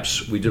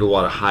wiretaps. We did a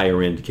lot of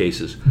higher end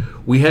cases.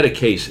 We had a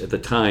case at the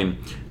time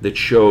that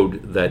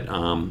showed that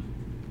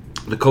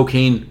the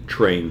cocaine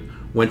train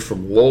went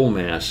from Lowell,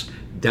 Mass,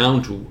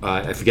 down to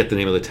I forget the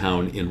name of the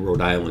town in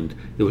Rhode Island,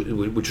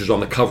 which was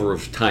on the cover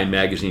of Time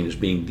magazine as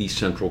being the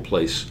central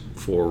place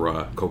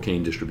for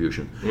cocaine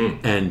distribution.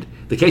 And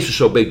the case was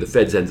so big, the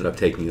feds ended up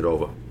taking it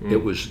over.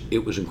 It was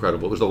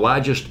incredible. It was the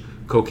largest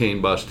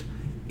cocaine bust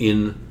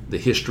in the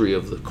history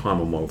of the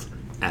Commonwealth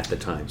at the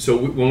time. So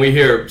when we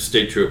hear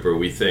state trooper,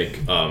 we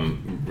think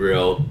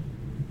real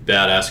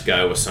badass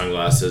guy with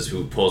sunglasses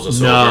who pulls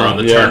us over on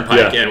the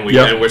turnpike, and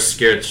we're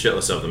scared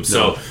shitless of them.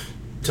 So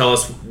tell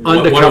us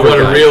what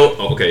a real...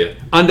 Oh, okay.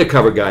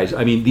 Undercover guys.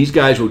 I mean, these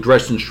guys were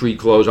dressed in street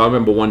clothes. I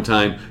remember one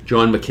time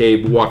John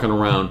McCabe walking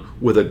around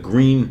with a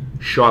green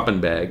shopping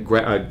bag,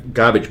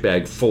 garbage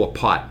bag full of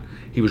pot.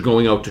 He was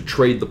going out to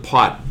trade the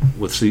pot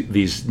with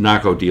these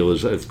narco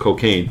dealers of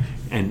cocaine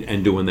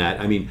and doing that.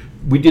 I mean,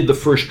 we did the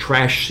first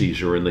trash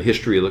seizure in the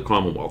history of the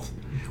Commonwealth.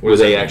 Where does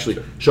they that mean?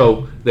 actually,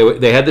 so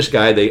they had this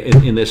guy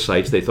in their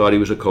sites. They thought he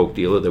was a coke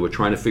dealer. They were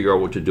trying to figure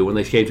out what to do, and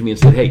they came to me and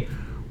said, "Hey,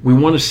 we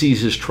want to seize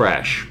his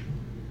trash.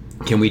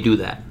 Can we do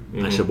that?"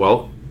 I said,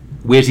 "Well,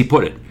 where's he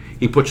put it?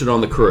 He puts it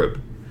on the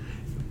curb.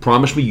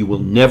 Promise me you will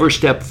never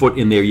step foot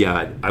in their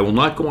yard. I will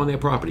not go on their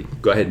property.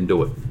 Go ahead and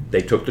do it."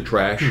 They took the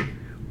trash,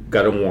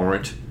 got a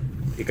warrant.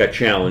 It got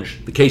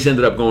challenged. The case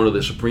ended up going to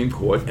the Supreme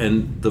Court,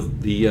 and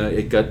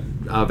it got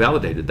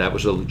validated. That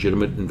was a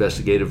legitimate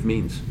investigative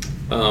means.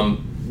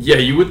 Yeah,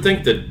 you would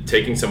think that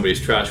taking somebody's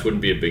trash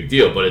wouldn't be a big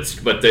deal, but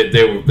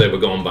they were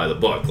going by the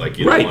book, like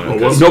you Right. don't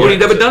want Well,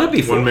 nobody'd ever done it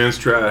before. One man's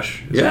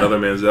trash is Yeah. another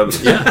man's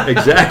evidence. Yeah,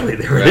 exactly.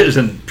 There it is,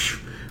 and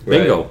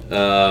bingo.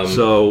 Right.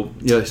 So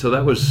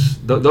that was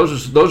those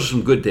are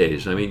some good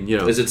days. I mean,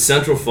 Is it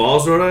Central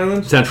Falls, Rhode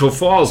Island? Central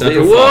Falls.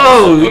 Central Whoa,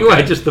 Falls. you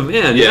Okay. are just the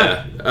man.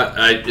 Yeah,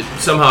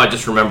 somehow I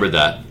just remembered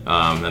that,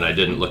 and I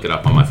didn't look it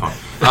up on my phone.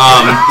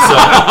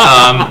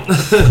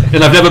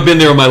 And I've never been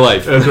there in my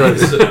life. That's right.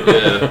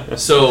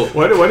 So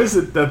What is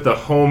it that the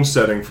home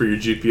setting for your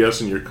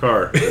GPS in your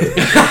car?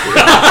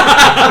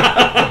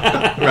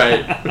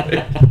 right.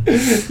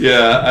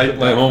 Yeah,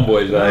 My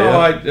homeboys.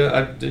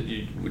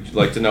 would you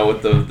like to know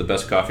what the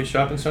best coffee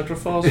shop in Central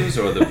Falls is,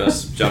 or the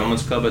best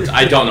gentleman's club?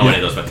 I don't know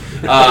any of those,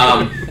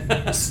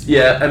 but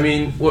yeah, I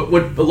mean,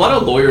 what a lot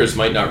of lawyers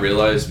might not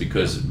realize,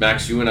 because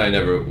Max, you and I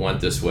never went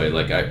this way.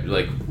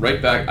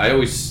 Right back, I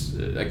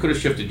could have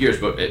shifted gears,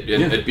 but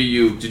at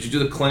BU, did you do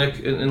the clinic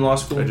in law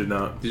school? I did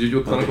not. Did you do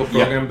a clinical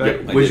program back?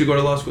 I Where'd did. you go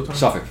to law school, Tom?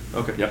 Suffolk.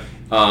 Okay. Yep.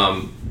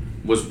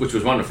 Which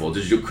was wonderful.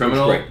 Did you do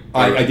criminal? Great.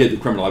 I did the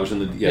criminal. I was in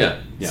the Yeah.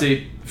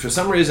 See, for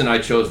some reason, I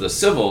chose the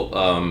civil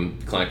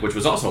clinic, which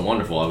was also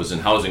wonderful. I was in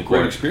housing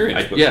court. Great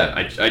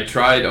experience. I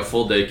tried a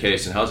full day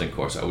case in housing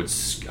course. I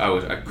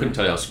couldn't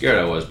tell you how scared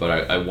I was,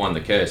 but I won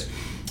the case.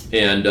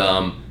 And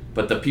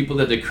but the people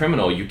that did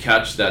criminal, you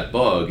catch that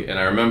bug. And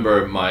I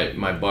remember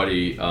my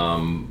buddy,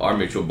 our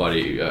mutual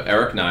buddy,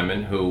 Eric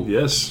Nyman, who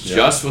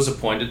just was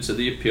appointed to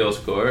the appeals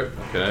court.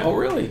 Okay. Oh,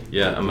 really?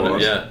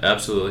 Yeah,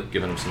 absolutely,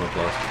 giving him some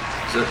applause.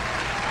 Is it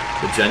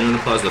the genuine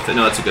applause? No,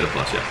 that's a good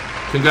applause. Yeah.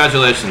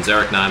 Congratulations,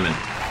 Eric Nyman,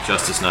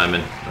 Justice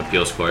Nyman,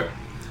 appeals court,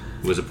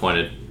 who was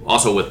appointed.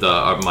 Also with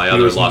my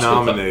other law school.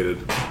 Nominated.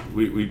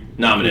 We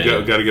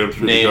Nominated. got to get him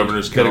through the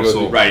governor's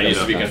council. Right, he needs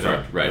to be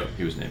confirmed. Right,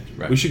 he was named.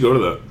 Right. We should go to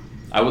that.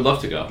 I would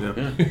love to go.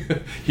 Yeah.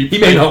 He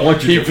may not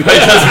want you. He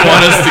doesn't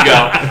want us to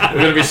go.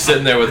 We're gonna be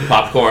sitting there with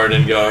popcorn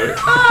and going,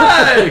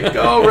 "Hey,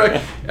 go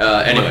Rick!"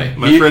 Anyway,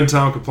 my friend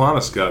Tom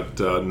Kaplanis got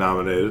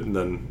nominated, and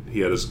then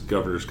he had his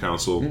governor's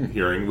council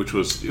hearing, which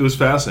was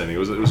fascinating. It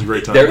was a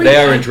great time. They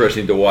are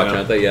interesting to watch,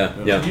 aren't they?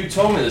 Yeah. You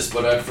told me this,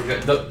 but I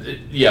forgot.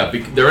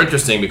 They're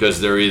interesting because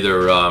they're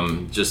either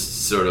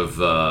just sort of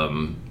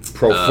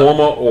pro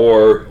forma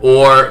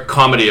or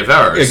comedy of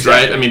errors,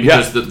 exactly. right? I mean,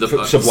 because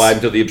the sublime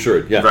to the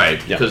absurd, right?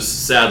 Because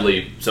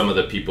sadly, some of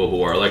the people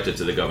who are elected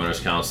to the governor's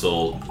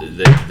council,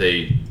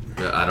 they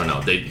I don't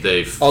know,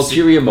 they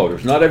ulterior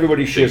motives. Not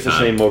everybody shares the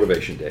same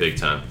motivation, Dave. Big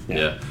time,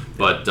 yeah.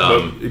 But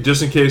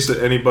just in case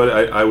that anybody,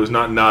 I was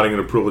not nodding in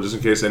approval. Just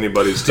in case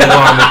anybody's still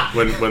on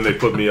it when they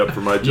put me up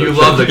for my judgment.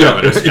 You love the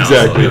governor's council.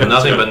 Exactly. You have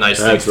nothing but nice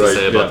things to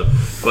say about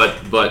yeah.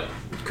 them. But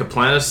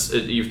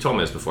Kaplanis, you've told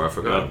me this before. I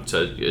forgot.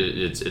 So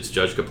it's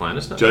Judge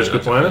Kaplanis now. Judge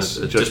Kaplanis.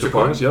 Judge District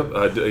Kaplanis.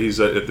 Yep. He's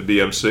at the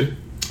BMC.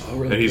 Oh,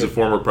 really? And he's a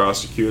former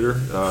prosecutor.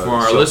 For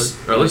our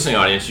listening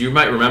audience, you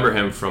might remember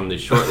him from the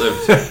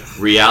short-lived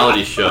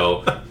reality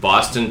show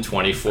Boston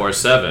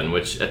 24/7,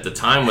 which at the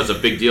time was a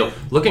big deal.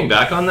 Looking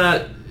back on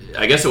that,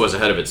 I guess it was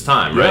ahead of its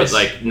time, right? Yes.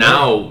 Like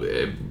now,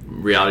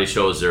 reality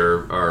shows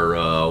are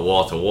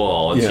wall to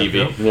wall on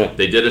TV. Yeah.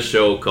 They did a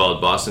show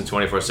called Boston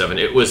 24/7.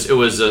 It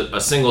was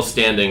a single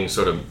standing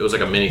sort of. It was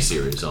like a mini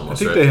series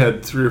almost. I think they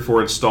had 3 or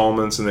 4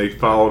 installments, and they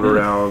followed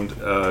around.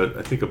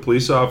 I think a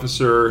police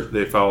officer.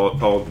 They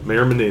followed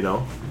Mayor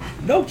Menino.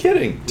 No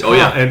kidding. Oh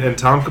yeah, and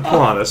Tom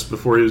Kaplanis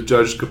before he was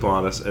Judge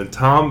Kaplanis. And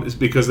Tom is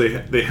because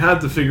they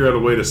had to figure out a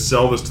way to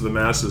sell this to the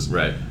masses.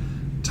 Right.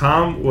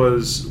 Tom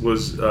was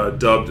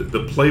dubbed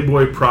the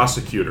Playboy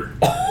prosecutor.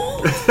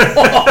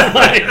 Oh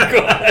my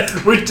God!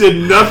 Which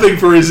did nothing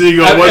for his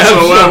ego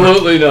whatsoever.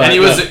 Absolutely not. And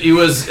he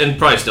was, and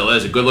probably still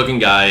is, a good-looking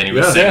guy, and he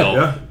was single.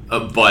 Yeah.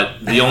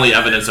 But the only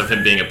evidence of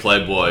him being a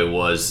playboy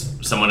was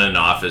someone in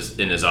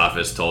his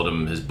office told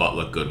him his butt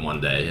looked good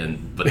one day,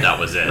 but that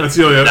was it. That's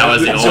the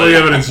only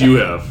evidence you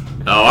have.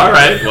 Oh, all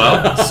right.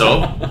 Well,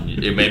 so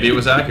maybe it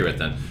was accurate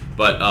then.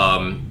 But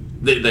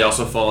they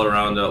also followed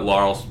around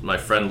my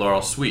friend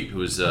Laurel Sweet, who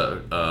was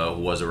a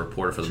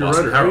reporter for the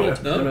Boston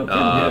Herald.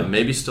 No,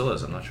 maybe still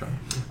is. I'm not sure.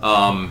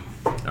 All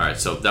right.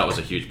 So that was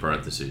a huge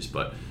parenthesis,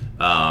 but.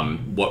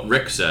 What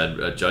Rick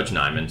said, Judge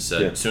Nyman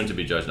said, soon to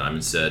be Judge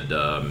Nyman said,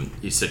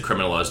 he said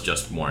criminal law is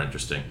just more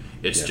interesting.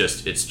 It's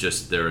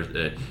just there.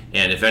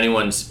 And if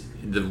anyone's,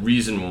 the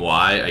reason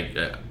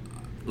why,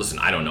 listen,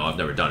 I don't know, I've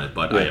never done it,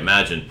 but I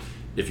imagine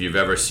if you've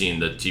ever seen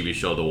the TV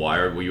show The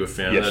Wire, were you a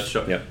fan of that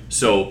show? Yeah.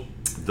 So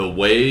the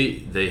way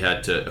they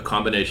had a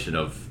combination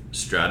of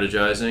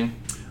strategizing,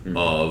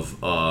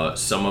 of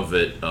some of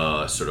it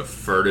sort of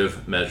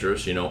furtive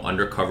measures,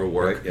 undercover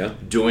work, Right, yeah.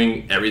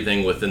 doing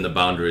everything within the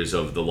boundaries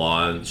of the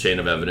law and chain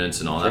of evidence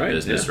and all that Right,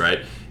 business, yeah. right?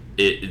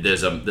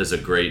 There's a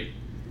great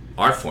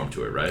art form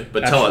to it, right?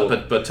 But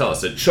Absolutely. tell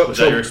us, was So- that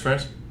so- your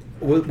experience?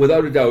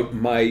 Without a doubt,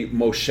 my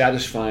most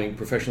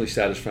professionally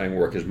satisfying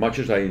work, as much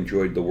as I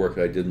enjoyed the work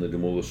that I did in the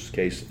Demoulas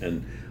case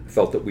and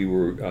felt that we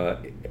were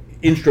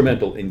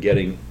instrumental in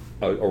getting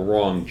a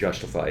wrong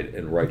justified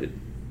and righted,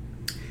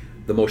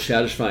 the most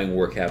satisfying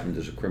work happened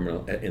as a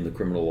criminal in the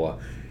criminal law.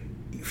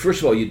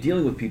 First of all, you're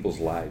dealing with people's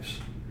lives.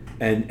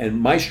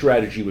 And my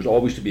strategy was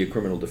always to be a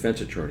criminal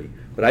defense attorney,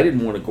 but I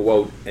didn't want to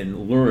go out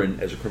and learn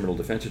as a criminal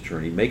defense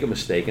attorney, make a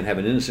mistake, and have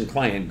an innocent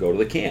client go to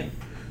the can.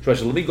 So I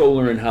said, let me go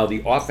learn how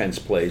the offense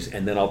plays,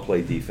 and then I'll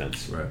play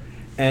defense. Right.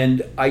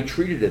 And I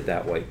treated it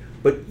that way.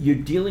 But you're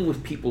dealing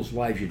with people's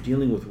lives. You're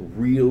dealing with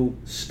real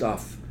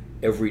stuff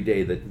every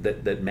day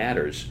that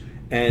matters.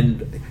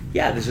 And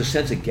yeah, there's a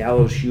sense of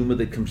gallows humor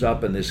that comes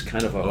up, and there's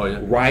kind of a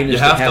wryness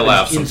that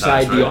happens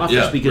inside the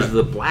office because of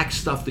the black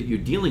stuff that you're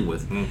dealing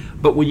with.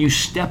 But when you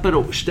step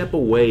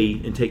away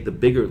and take the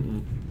bigger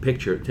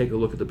picture, take a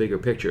look at the bigger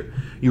picture,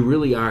 you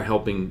really are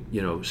helping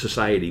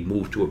society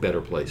move to a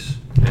better place.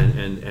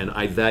 And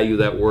I value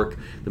that work.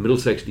 The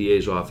Middlesex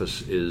DA's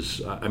office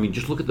is,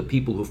 just look at the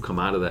people who've come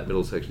out of that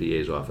Middlesex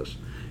DA's office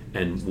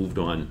and moved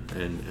on.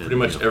 And Pretty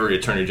much every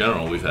attorney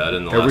general we've had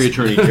in the every last...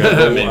 attorney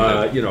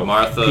general.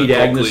 Martha, Pete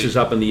Agnes Coakley. is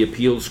up in the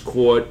appeals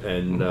court,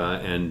 and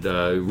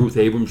Ruth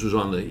Abrams was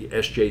on the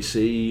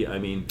SJC.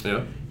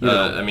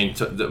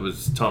 That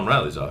was Tom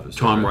Riley's office.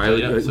 Tom right?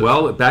 Riley. Yeah,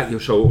 so-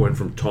 So it went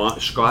from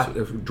Scott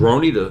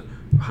Droney to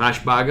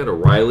Hashbaga to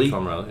Riley,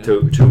 Tom Riley,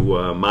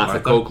 to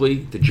Martha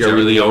Coakley to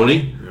Jerry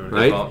Leone,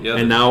 right? Yeah,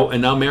 and now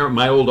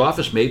my old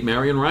office mate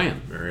Marion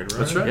Ryan.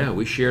 That's right. Yeah,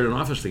 we shared an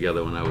office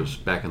together when I was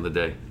back in the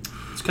day.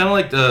 It's kind of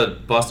like the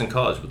Boston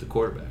College with the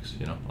quarterbacks.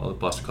 All the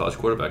Boston College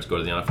quarterbacks go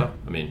to the NFL.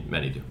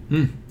 Many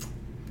do.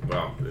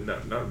 Wow,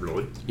 not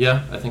really.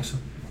 Yeah, I think so.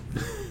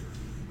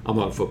 I'm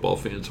not a football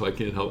fan, so I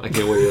can't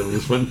weigh in on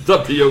this one. It's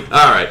up to you.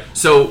 All right.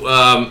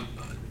 So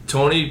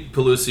Tony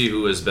Pelusi,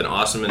 who has been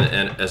awesome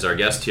and as our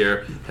guest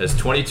here, has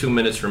 22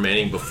 minutes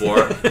remaining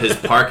before his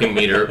parking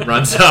meter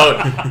runs out.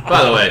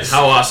 By the way,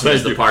 how awesome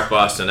is the Park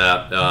Boston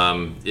app?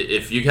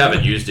 If you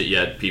haven't used it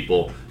yet,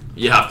 people,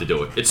 you have to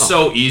do it. It's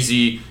so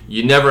easy.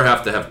 You never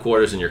have to have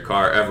quarters in your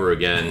car ever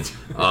again.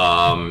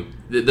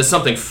 There's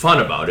something fun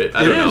about it.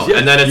 I don't know. Yeah.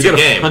 And then it's you a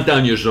game. Hunt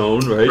down your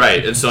zone, right?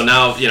 Right. And so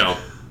now,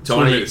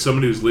 Tony...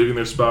 Somebody who's leaving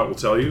their spot will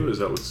tell you? Is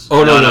that what's...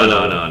 Oh,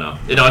 no.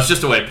 It's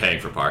just a way of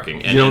paying for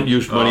parking. And you don't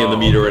use money on the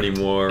meter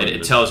anymore. And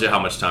it tells you how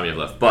much time you have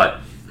left.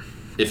 But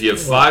if you have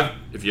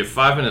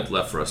 5 minutes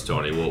left for us,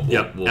 Tony, we'll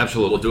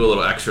absolutely. We'll do a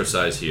little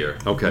exercise here.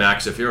 Okay.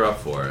 Max, if you're up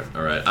for it,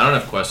 all right. I don't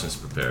have questions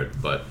prepared,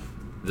 but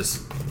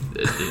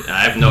I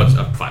have notes.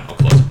 Fine, I'll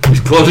close it. He's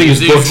closing his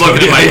book. He's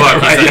looking at my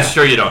book. I'm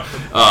sure you don't.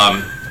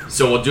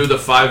 So we'll do the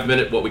 5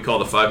 minute, what we call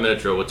the 5 minute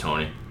drill with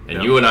Tony.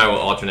 And you and I will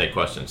alternate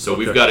questions. So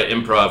we've got to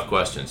improv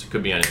questions. It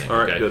could be anything. All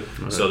right, okay. good.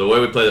 All So the way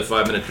we play the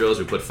 5 minute drill is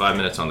we put 5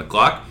 minutes on the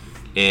clock,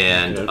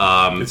 and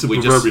it's a we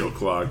proverbial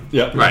clock.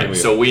 Yeah. Right.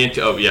 So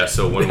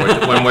So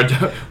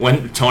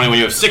when Tony, when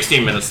you have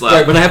 16 minutes left,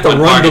 Right, but I have to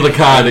run to the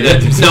car to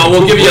get. No,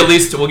 we'll give you at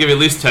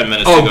least 10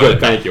 minutes. Oh, to go good. to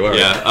Thank you. All right.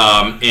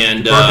 Yeah.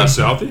 And Park in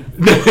Southie?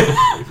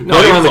 no,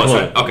 Right you're around the close.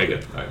 corner. Right? Okay,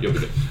 good. All right, you'll be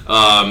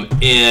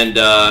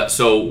good.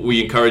 So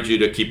we encourage you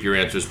to keep your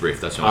answers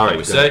brief. That's the only thing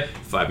we say.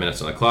 5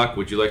 minutes on the clock.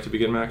 Would you like to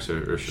begin, Max,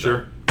 or should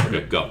Sure. I? Okay,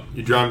 go.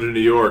 You drive to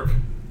New York,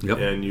 Yep.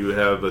 and you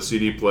have a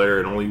CD player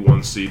and only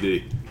one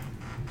CD.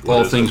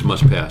 All Things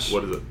Must Pass.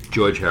 What is it?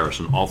 George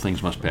Harrison. All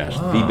Things Must Pass.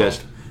 Wow.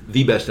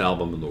 The best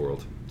album in the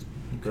world.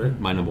 Okay.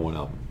 My number one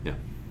album. Yeah.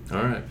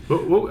 All right.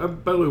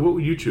 By the way, what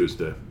would you choose,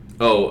 Dave?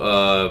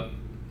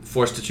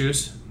 Forced to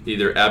choose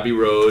either Abbey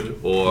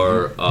Road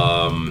or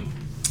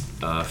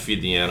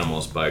Feed the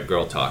Animals by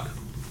Girl Talk.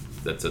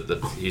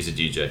 He's a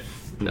DJ.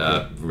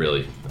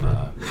 Really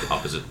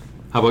opposite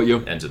How about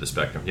you? ends of the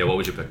spectrum. Yeah, what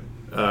would you pick?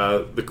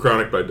 The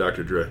Chronic by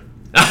Dr. Dre.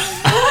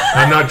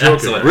 I'm not joking.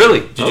 Excellent.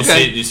 Really?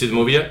 Did you see the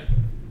movie yet?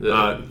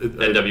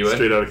 NWA?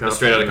 Straight Outta Compton.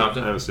 Straight Outta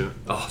Compton? I haven't seen it.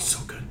 Oh, so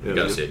good. You Yeah,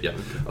 gotta yeah. see it, yeah.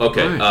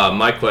 Okay, All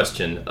my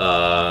question.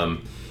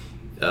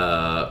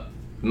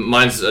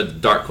 Mine's a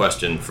dark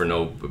question for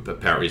no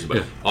apparent reason,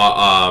 but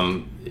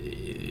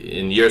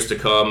in years to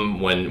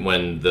come,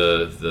 when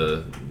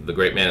the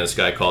great man in the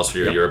sky calls for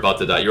you, you're about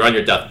to die. You're on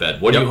your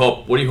deathbed. What do you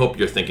hope? What do you hope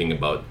you're thinking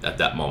about at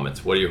that moment?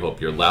 What do you hope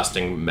your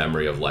lasting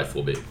memory of life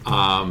will be?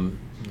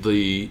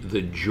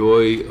 The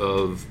joy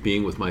of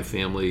being with my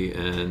family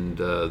and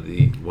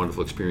the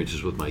wonderful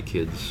experiences with my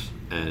kids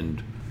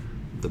and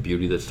the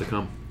beauty that's to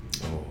come.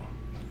 Oh,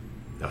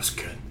 that was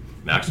good,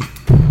 Max.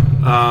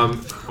 I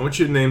want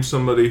you to name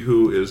somebody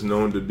who is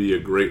known to be a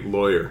great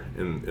lawyer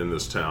in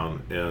this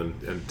town,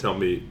 and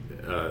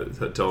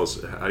tell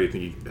us how you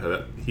think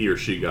he or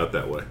she got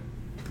that way,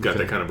 got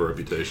that kind of a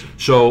reputation.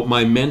 So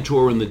my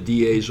mentor in the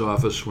DA's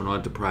office went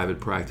on to private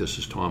practice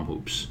is Tom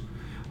Hoops.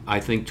 I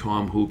think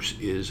Tom Hoops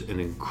is an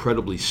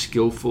incredibly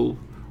skillful,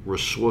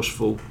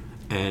 resourceful,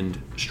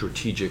 and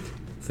strategic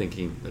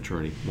thinking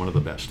attorney, one of the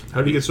best.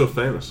 How do you get so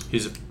famous?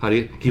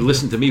 He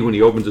listened to me when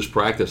he opened his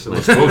practice, and I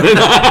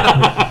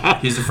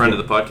spoke. He's a friend of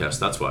the podcast.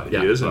 That's why. He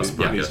is. And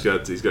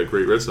he's got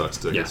great Red Sox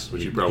tickets,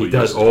 which he probably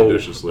does. uses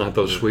judiciously. Aren't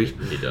those sweet?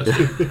 He does.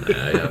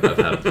 I've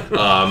had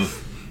them.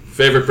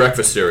 Favorite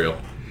breakfast cereal?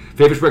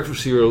 Favorite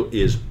breakfast cereal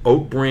is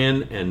Oat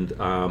Bran and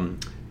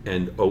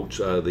oats,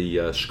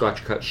 the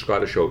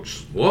Scottish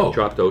oats. Whoa.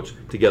 Chopped oats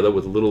together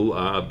with a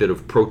little bit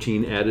of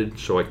protein added,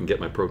 so I can get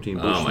my protein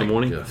boost in the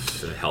morning.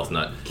 Health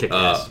nut. Kick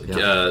ass.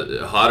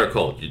 Hot or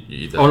cold? You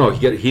eat that? Oh no, you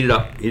get it heated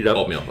up.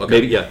 Oatmeal.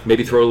 Okay.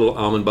 Maybe throw a little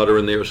almond butter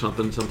in there or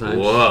something sometimes.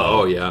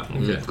 Whoa. Oh yeah.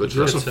 Okay. Good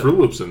Throw stuff. some Fruit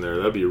Loops in there.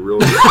 That'd be a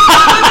really.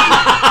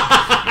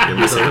 You're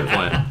missing the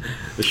point.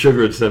 The sugar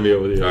would send me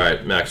over the. All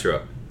right, Max, you're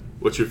up.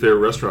 What's your favorite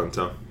restaurant in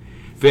town?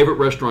 Favorite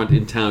restaurant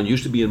in town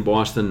used to be in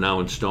Boston, now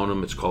in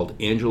Stoneham. It's called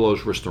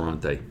Angelo's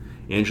Ristorante.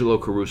 Angelo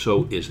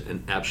Caruso is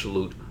an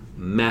absolute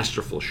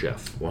masterful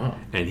chef. Wow.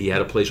 And he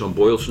had a place on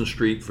Boylston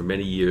Street for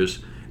many years,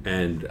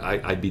 and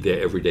I'd be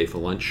there every day for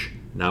lunch.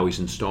 Now he's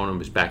in Stoneham.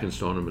 He's back in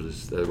Stoneham at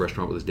his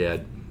restaurant with his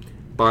dad.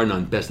 Bar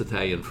none, best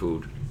Italian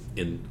food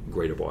in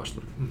Greater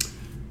Boston.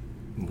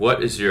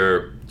 What is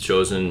your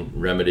chosen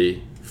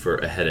remedy for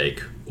a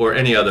headache or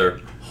any other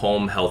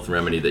home health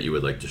remedy that you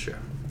would like to share?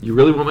 You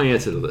really want my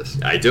answer to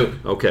this? I do.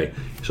 Okay,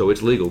 so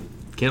it's legal.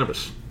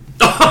 Cannabis.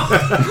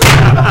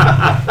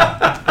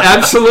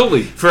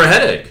 Absolutely. For a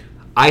headache?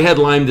 I had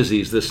Lyme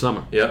disease this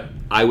summer. Yeah.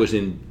 I was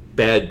in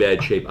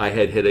bad shape. I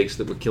had headaches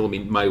that were killing me.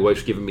 My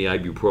wife's giving me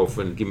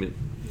ibuprofen.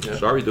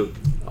 Sorry, dude.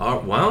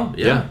 Well,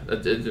 yeah.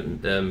 Of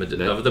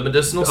the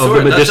medicinal sort.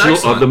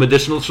 Of the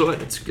medicinal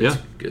sort. It's good.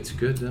 It's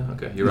good.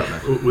 Okay, you're up,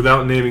 man.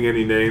 Without naming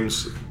any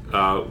names,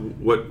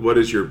 what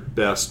is your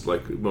best,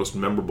 most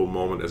memorable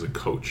moment as a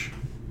coach?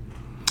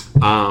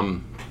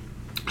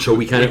 So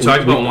we kind of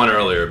talked about one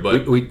earlier,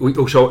 but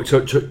so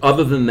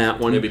other than that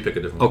one, maybe pick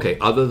a different one. Okay,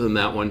 other than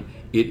that one,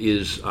 it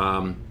is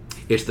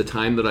it's the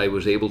time that I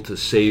was able to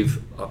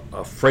save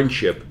a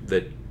friendship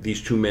that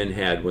these two men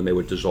had when they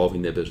were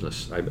dissolving their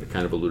business. I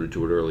kind of alluded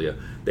to it earlier.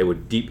 They were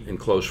deep and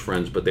close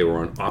friends, but they were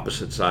on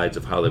opposite sides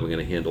of how they were going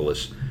to handle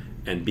this,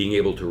 and being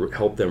able to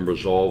help them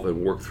resolve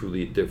and work through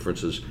the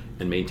differences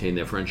and maintain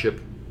their friendship.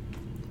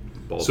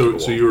 So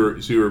you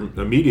were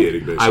a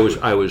mediating,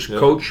 basically. I was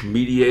coach,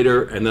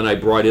 mediator, and then I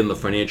brought in the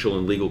financial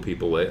and legal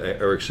people,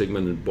 Eric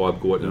Sigmund and Bob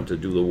Gorton, to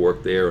do the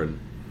work there. And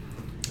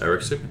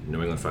Eric Sigmund,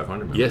 New England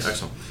 500 man. Yes,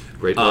 excellent.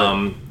 Great.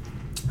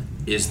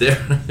 Is there?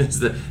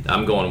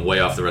 I'm going way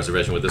off the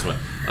reservation with this one.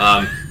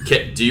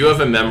 Do you have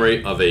a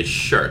memory of a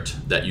shirt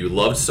that you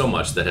loved so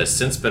much that has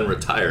since been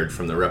retired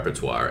from the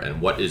repertoire?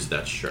 And what is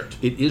that shirt?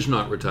 It is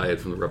not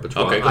retired from the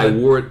repertoire. Okay, I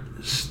wore it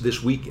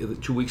this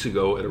week, 2 weeks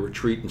ago, at a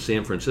retreat in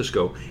San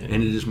Francisco,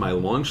 and it is my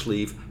long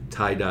sleeve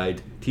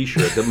tie-dyed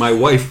T-shirt that my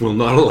wife will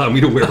not allow me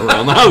to wear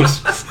around the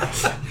house.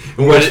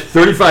 In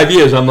 35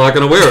 years, I'm not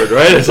going to wear it.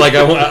 Right? It's like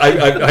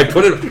I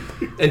put it,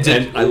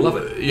 and I love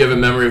it. You have a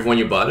memory of when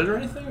you bought it or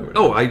anything?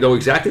 Oh, I know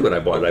exactly what I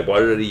bought. I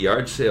bought it at a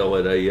yard sale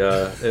at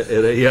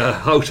a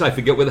house. I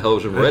forget where the hell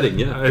it was in Reading.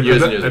 Yeah,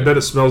 I bet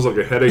it smells like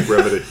a headache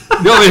remedy.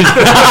 No.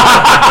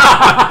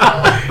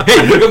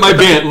 Hey, look at my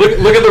band. Look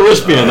at the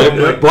wristband.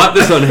 I bought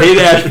this on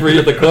Haight-Ashbury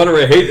at the corner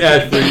of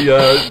Haight-Ashbury,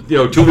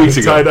 2 weeks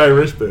ago. Tie-dye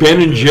wristband.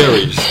 Ben and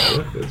Jerry's.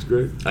 That's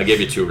great. I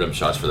gave you 2 rim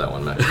shots for that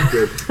one, Matt.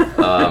 Good.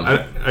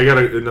 I got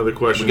another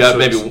question. We got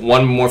maybe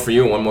one more for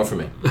you and one more for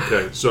me.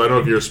 Okay, so I don't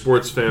know if you're a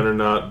sports fan or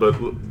not,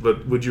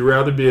 but would you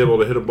rather be able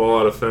to hit a ball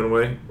out of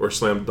Fenway or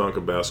slam dunk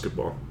a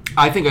basketball?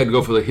 I think I'd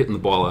go for the hitting the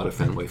ball out of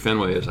Fenway.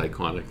 Fenway is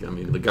iconic. I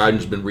mean, the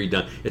Garden's been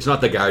redone. It's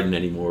not the Garden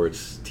anymore.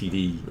 It's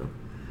TD.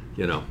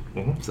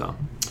 So.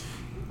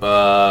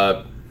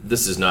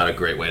 This is not a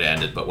great way to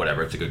end it, but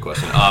whatever. It's a good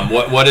question.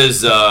 What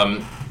is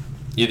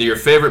either your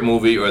favorite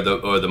movie or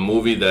the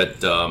movie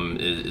that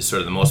is sort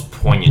of the most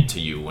poignant to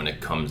you when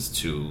it comes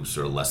to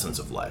sort of lessons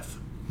of life?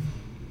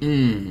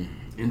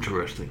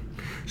 Interesting.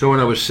 So when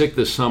I was sick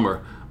this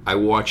summer, I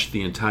watched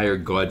the entire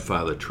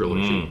Godfather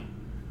trilogy,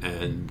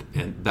 and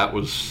that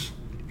was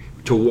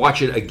to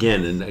watch it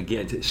again and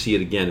again, to see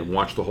it again and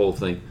watch the whole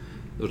thing.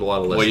 There was a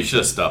lot of lessons. Well, you should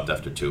have stopped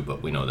after 2,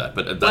 but we know that.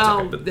 But that's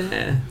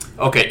okay.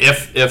 Okay,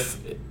 if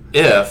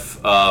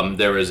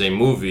there is a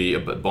movie,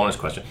 bonus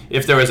question,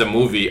 if there is a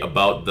movie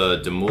about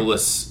the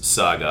Demoulas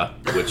saga,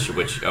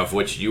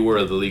 which you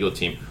were the legal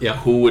team,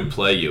 who would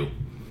play you?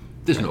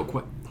 There's no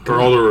question.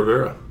 Geraldo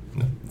Rivera.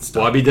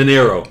 Bobby De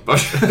Niro.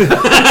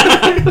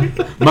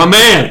 My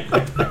man.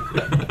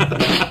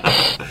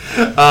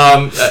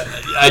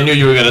 I knew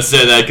you were going to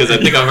say that because I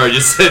think I've heard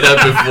you say that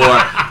before,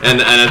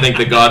 and I think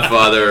The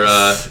Godfather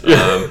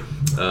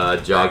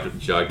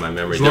jogged my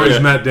memory. As long as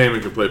Matt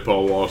Damon could play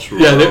Paul Walsh.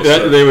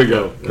 There we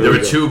go. There were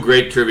 2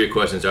 great trivia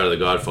questions out of The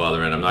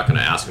Godfather, and I'm not going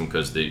to ask them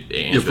because the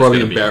answer You're probably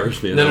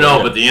embarrassed me.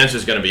 No, but the answer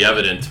is going to be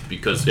evident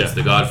because it's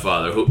The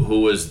Godfather. Who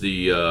was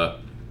the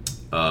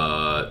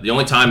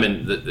only time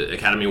in the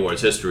Academy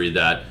Awards history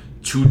that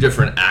 2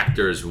 different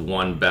actors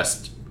won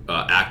Best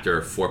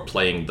Actor for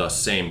playing the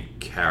same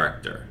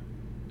character?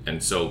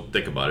 and so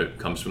think about it.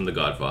 Comes from The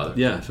Godfather.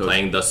 Yeah, so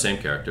playing the same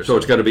character. So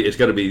it's got to be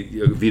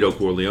Vito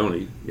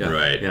Corleone. Yeah,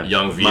 right. Yeah.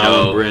 Young Vito,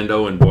 Marlon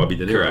Brando, and Bobby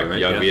De Niro. Correct. Right?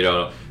 Young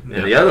Vito.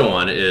 And the other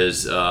one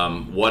is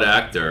what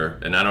actor?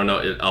 And I don't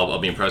know. I'll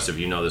be impressed if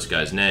you know this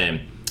guy's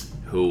name.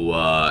 Who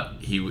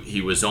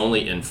he was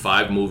only in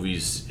 5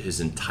 movies his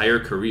entire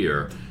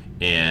career,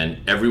 and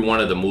every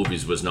one of the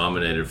movies was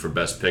nominated for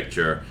Best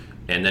Picture.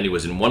 And then he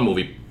was in one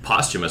movie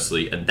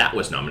posthumously, and that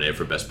was nominated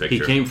for Best Picture.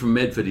 He came from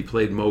Medford. He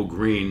played Mo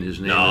Green. His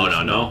name.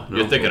 No.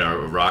 You're thinking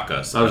of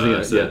Rocca. He's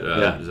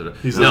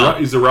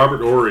the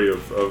Robert Horry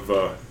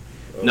of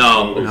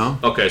No.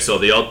 Okay, so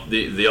the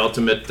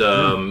ultimate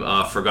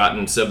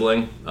forgotten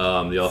sibling,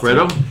 the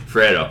ultimate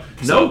Fredo.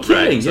 No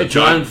kidding. Right. So Yeah,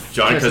 John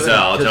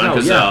Cazale. John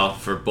Cazale yeah.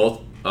 for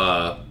both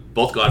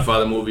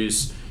Godfather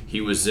movies.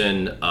 He was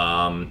in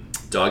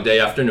Dog Day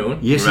Afternoon.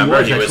 Yes,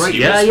 remember? he was. That's right.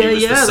 He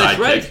was the That's sidekick.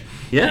 right.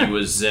 Yeah. He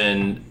was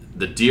in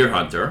The Deer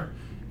Hunter,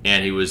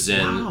 and he was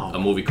in a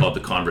movie called The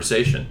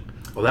Conversation.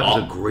 Well, that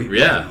was a great movie.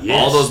 Yeah, Yes.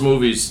 all those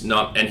movies.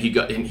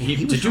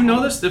 Did you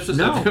know this?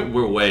 No.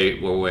 We're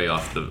way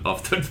off the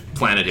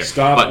planet here.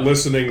 Stop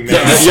listening now.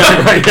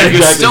 Yeah, right,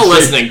 you're still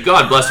listening.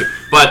 God bless you.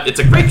 But it's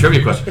a great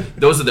trivia question.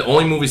 Those are the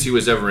only movies he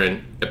was ever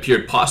in.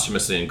 Appeared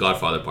posthumously in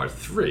Godfather Part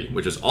 3,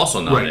 which is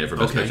also nominated for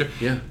Best Picture.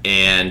 Yeah.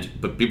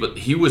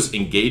 He was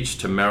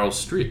engaged to Meryl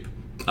Streep.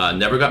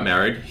 Never got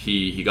married.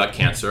 He got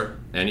cancer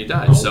and he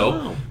died.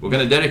 We're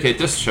going to dedicate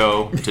this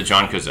show to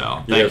John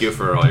Cazale. Thank you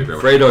for all your great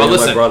work. Fredo,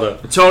 you're my brother.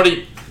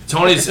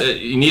 Tony's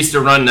he needs to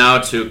run now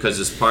too because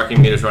his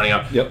parking meter's running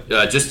out. Yep.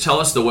 Just tell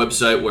us the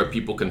website where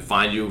people can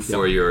find you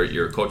for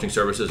your coaching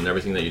services and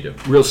everything that you do.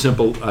 Real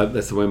simple.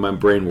 That's the way my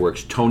brain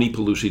works.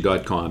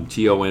 TonyPelusi.com.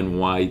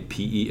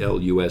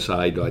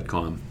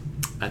 TonyPelusi.com.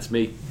 That's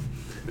me.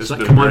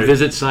 Come on,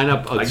 visit, sign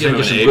up. I give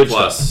him an A+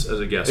 as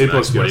a guest. A+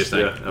 Max. What do you guest,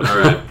 think? yeah, All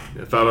right.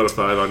 5 out of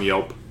 5 on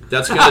Yelp.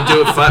 That's gonna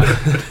do it.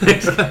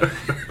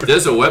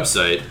 There's a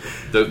website.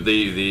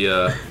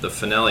 The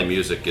finale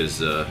music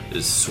is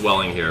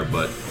swelling here,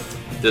 but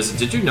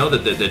did you know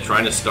that they're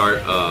trying to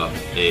start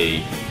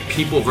a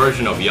people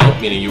version of Yelp,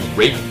 meaning you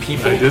rate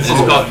people? I did.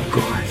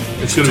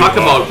 It's gonna talk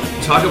about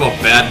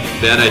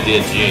bad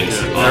idea genes.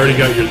 Yeah, I already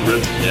got yours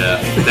written. Yeah.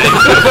 Thank you.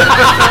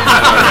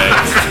 All right.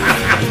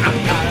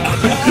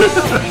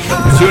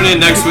 Tune in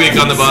next week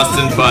on the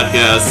Boston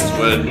Podcast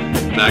when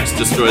Max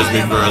destroys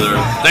me further.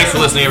 Thanks for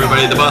listening,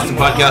 everybody.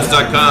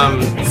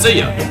 TheBostonPodcast.com. See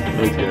ya.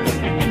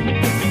 Okay.